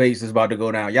greatest debates that's about to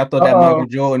go down. Y'all thought that Michael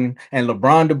Jordan and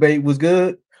LeBron debate was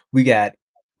good? We got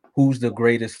who's the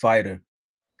greatest fighter?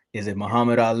 Is it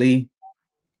Muhammad Ali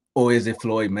or is it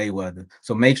Floyd Mayweather?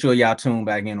 So make sure y'all tune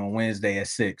back in on Wednesday at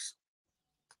 6.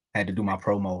 Had to do my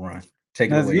promo run.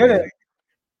 Take it away. Get it.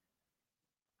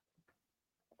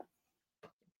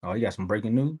 Oh, you got some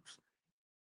breaking news?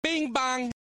 Bing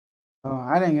bang. Oh,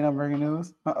 I didn't get no breaking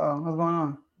news. What's going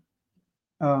on?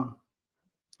 Oh,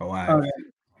 all right. Okay.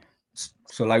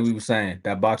 So like we were saying,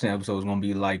 that boxing episode is gonna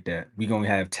be like that. We're gonna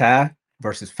have Ty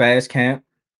versus Fast Camp.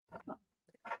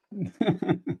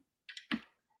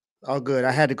 Oh, good.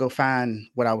 I had to go find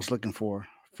what I was looking for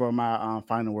my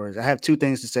final words. I have two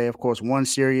things to say. Of course, one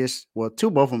serious. Well,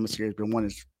 both of them are serious, but one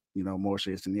is more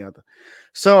serious than the other.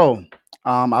 So,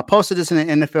 I posted this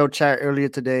in the NFL chat earlier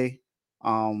today.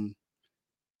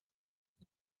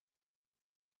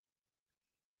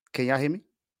 Can y'all hear me?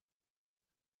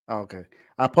 Oh, okay.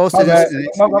 I posted My bad.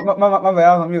 this. My bad.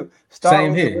 I was on mute.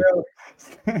 Same here.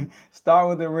 Start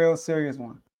with the real serious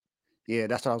one. Yeah,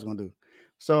 that's what I was gonna do.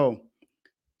 So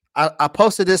I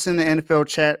posted this in the NFL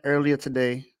chat earlier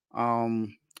today.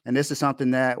 And this is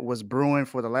something that was brewing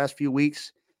for the last few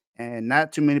weeks, and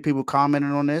not too many people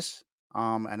commented on this.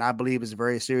 And I believe it's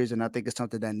very serious, and I think it's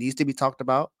something that needs to be talked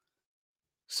about.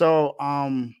 So,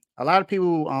 a lot of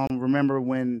people remember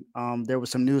when there was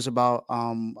some news about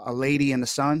a lady and a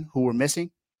son who were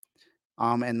missing,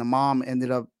 and the mom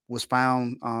ended up was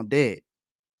found dead.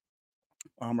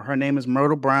 Her name is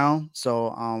Myrtle Brown.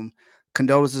 So,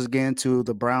 condolences again to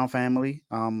the Brown family.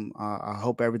 I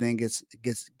hope everything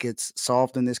gets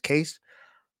solved in this case.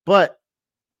 But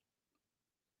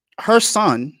her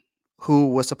son, who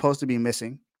was supposed to be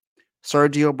missing,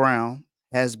 Sergio Brown,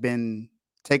 has been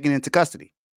taken into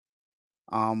custody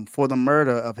for the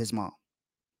murder of his mom.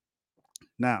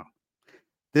 Now,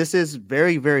 this is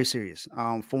very, very serious.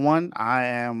 For one,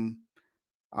 I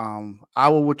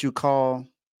will what you call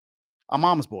a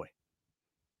mama's boy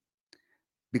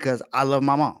because I love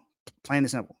my mom, plain and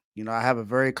simple. You know, I have a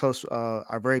very close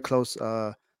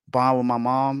bond with my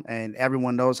mom, and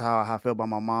everyone knows how I feel about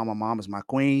my mom. My mom is my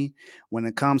queen. When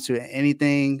it comes to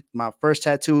anything, my first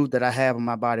tattoo that I have on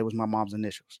my body was my mom's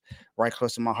initials, right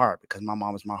close to my heart, because my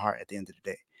mom is my heart at the end of the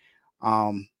day.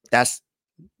 That's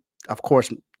of course,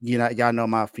 y'all know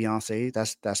my fiance.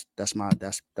 That's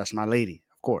my lady,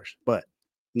 of course. But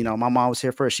my mom was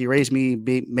here first. She raised me,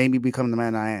 made me become the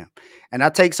man I am, and I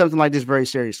take something like this very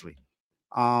seriously.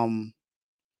 Um,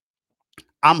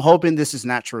 I'm hoping this is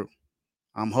not true.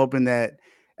 I'm hoping that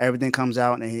everything comes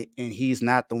out and he's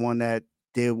not the one that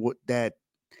that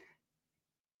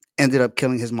ended up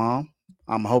killing his mom.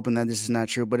 I'm hoping that this is not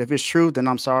true. But if it's true, then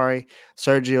I'm sorry,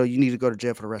 Sergio. You need to go to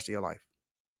jail for the rest of your life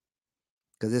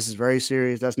because this is very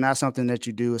serious. That's not something that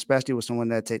you do, especially with someone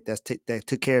that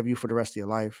took care of you for the rest of your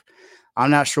life.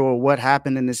 I'm not sure what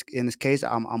happened in this case.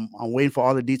 I'm waiting for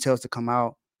all the details to come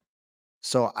out.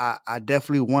 So I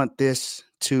definitely want this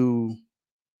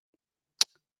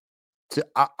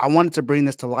I wanted to bring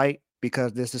this to light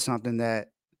because this is something that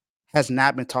has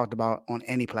not been talked about on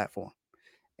any platform.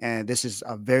 And this is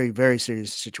a very, very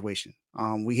serious situation.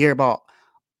 We hear about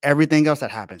everything else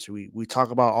that happens. We talk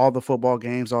about all the football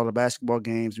games, all the basketball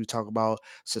games. We talk about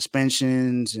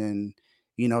suspensions and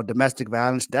domestic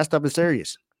violence. That stuff is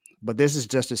serious, but this is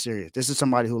just as serious. This is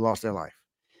somebody who lost their life,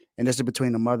 and this is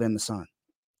between the mother and the son.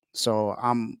 So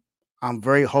I'm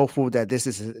very hopeful that this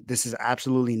is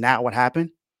absolutely not what happened,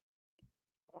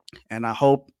 and I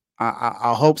hope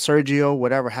Sergio,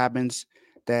 whatever happens,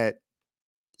 that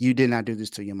you did not do this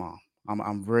to your mom.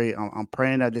 I'm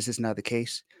praying that this is not the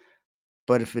case.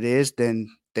 But if it is, then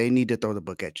they need to throw the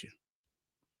book at you.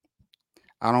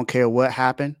 I don't care what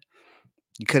happened.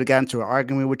 You could have gotten into an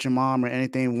argument with your mom or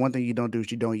anything. One thing you don't do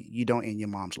is you don't end your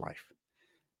mom's life.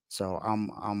 So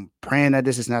I'm praying that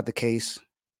this is not the case.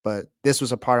 But this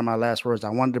was a part of my last words. I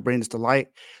wanted to bring this to light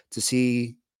to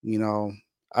see,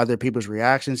 other people's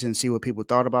reactions and see what people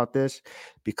thought about this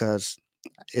because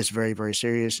it's very, very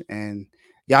serious. And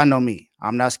y'all know me.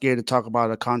 I'm not scared to talk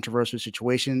about a controversial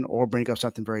situation or bring up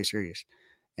something very serious.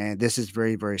 And this is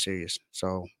very, very serious.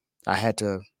 So I had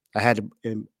to, I had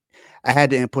to, I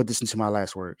had to input this into my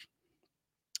last words.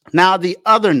 Now the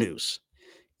other news,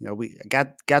 we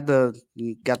got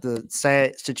the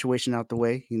sad situation out the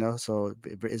way, so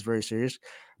it's very serious.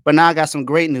 But now I got some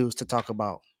great news to talk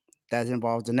about that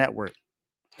involves the network.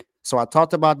 So I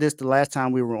talked about this the last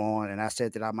time we were on, and I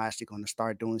said that I'm actually going to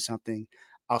start doing something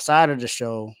outside of the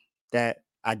show that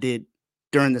I did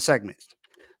during the segments.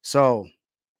 So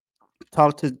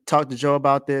talk to Joe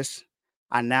about this.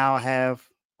 I now have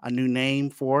a new name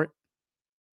for it.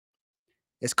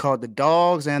 It's called the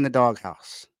Dogs and the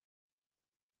Doghouse.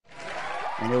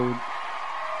 And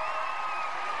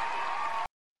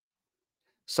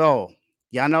so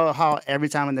y'all know how every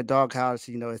time in the doghouse,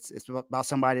 it's about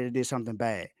somebody that did something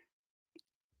bad.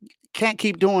 Can't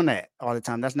keep doing that all the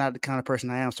time. That's not the kind of person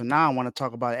I am. So now I want to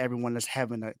talk about everyone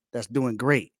that's doing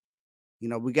great.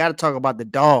 We got to talk about the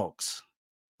dogs,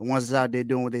 the ones that's out there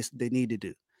doing what they need to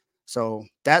do. So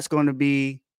that's going to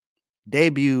be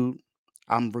debuted.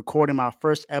 I'm recording my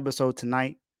first episode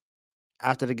tonight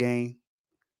after the game.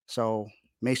 So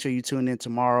make sure you tune in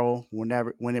tomorrow when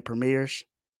it premieres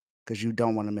because you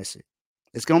don't want to miss it.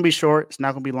 It's going to be short. It's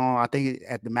not going to be long. I think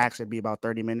at the max it'd be about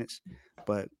 30 minutes.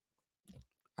 But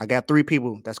I got 3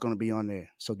 people that's going to be on there.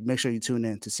 So make sure you tune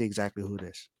in to see exactly who it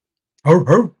is.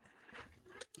 Oh,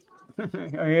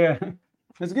 Oh, yeah.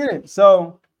 Let's get it.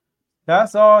 So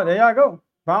that's all. There y'all go.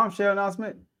 Bombshell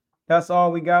announcement. That's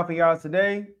all we got for y'all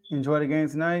today. Enjoy the game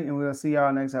tonight, and we'll see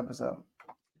y'all next episode.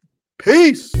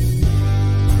 Peace.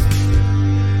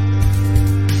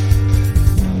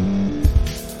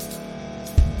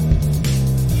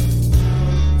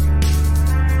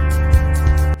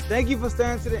 Thank you for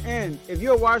staying to the end. If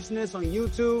you're watching this on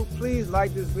YouTube, please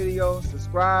like this video,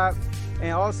 subscribe,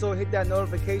 and also hit that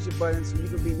notification button so you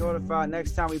can be notified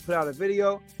next time we put out a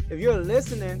video. If you're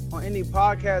listening on any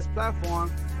podcast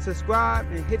platform, subscribe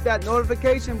and hit that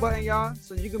notification button, y'all,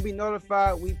 so you can be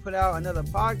notified we put out another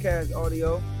podcast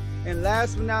audio. And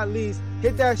last but not least,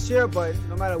 hit that share button.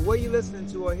 No matter what you're listening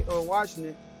to or watching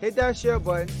it, hit that share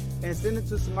button and send it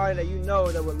to somebody that you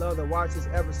know that would love to watch this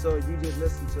episode you just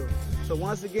listened to. So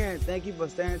once again, thank you for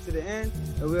staying to the end,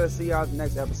 and we'll see y'all at the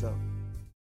next episode.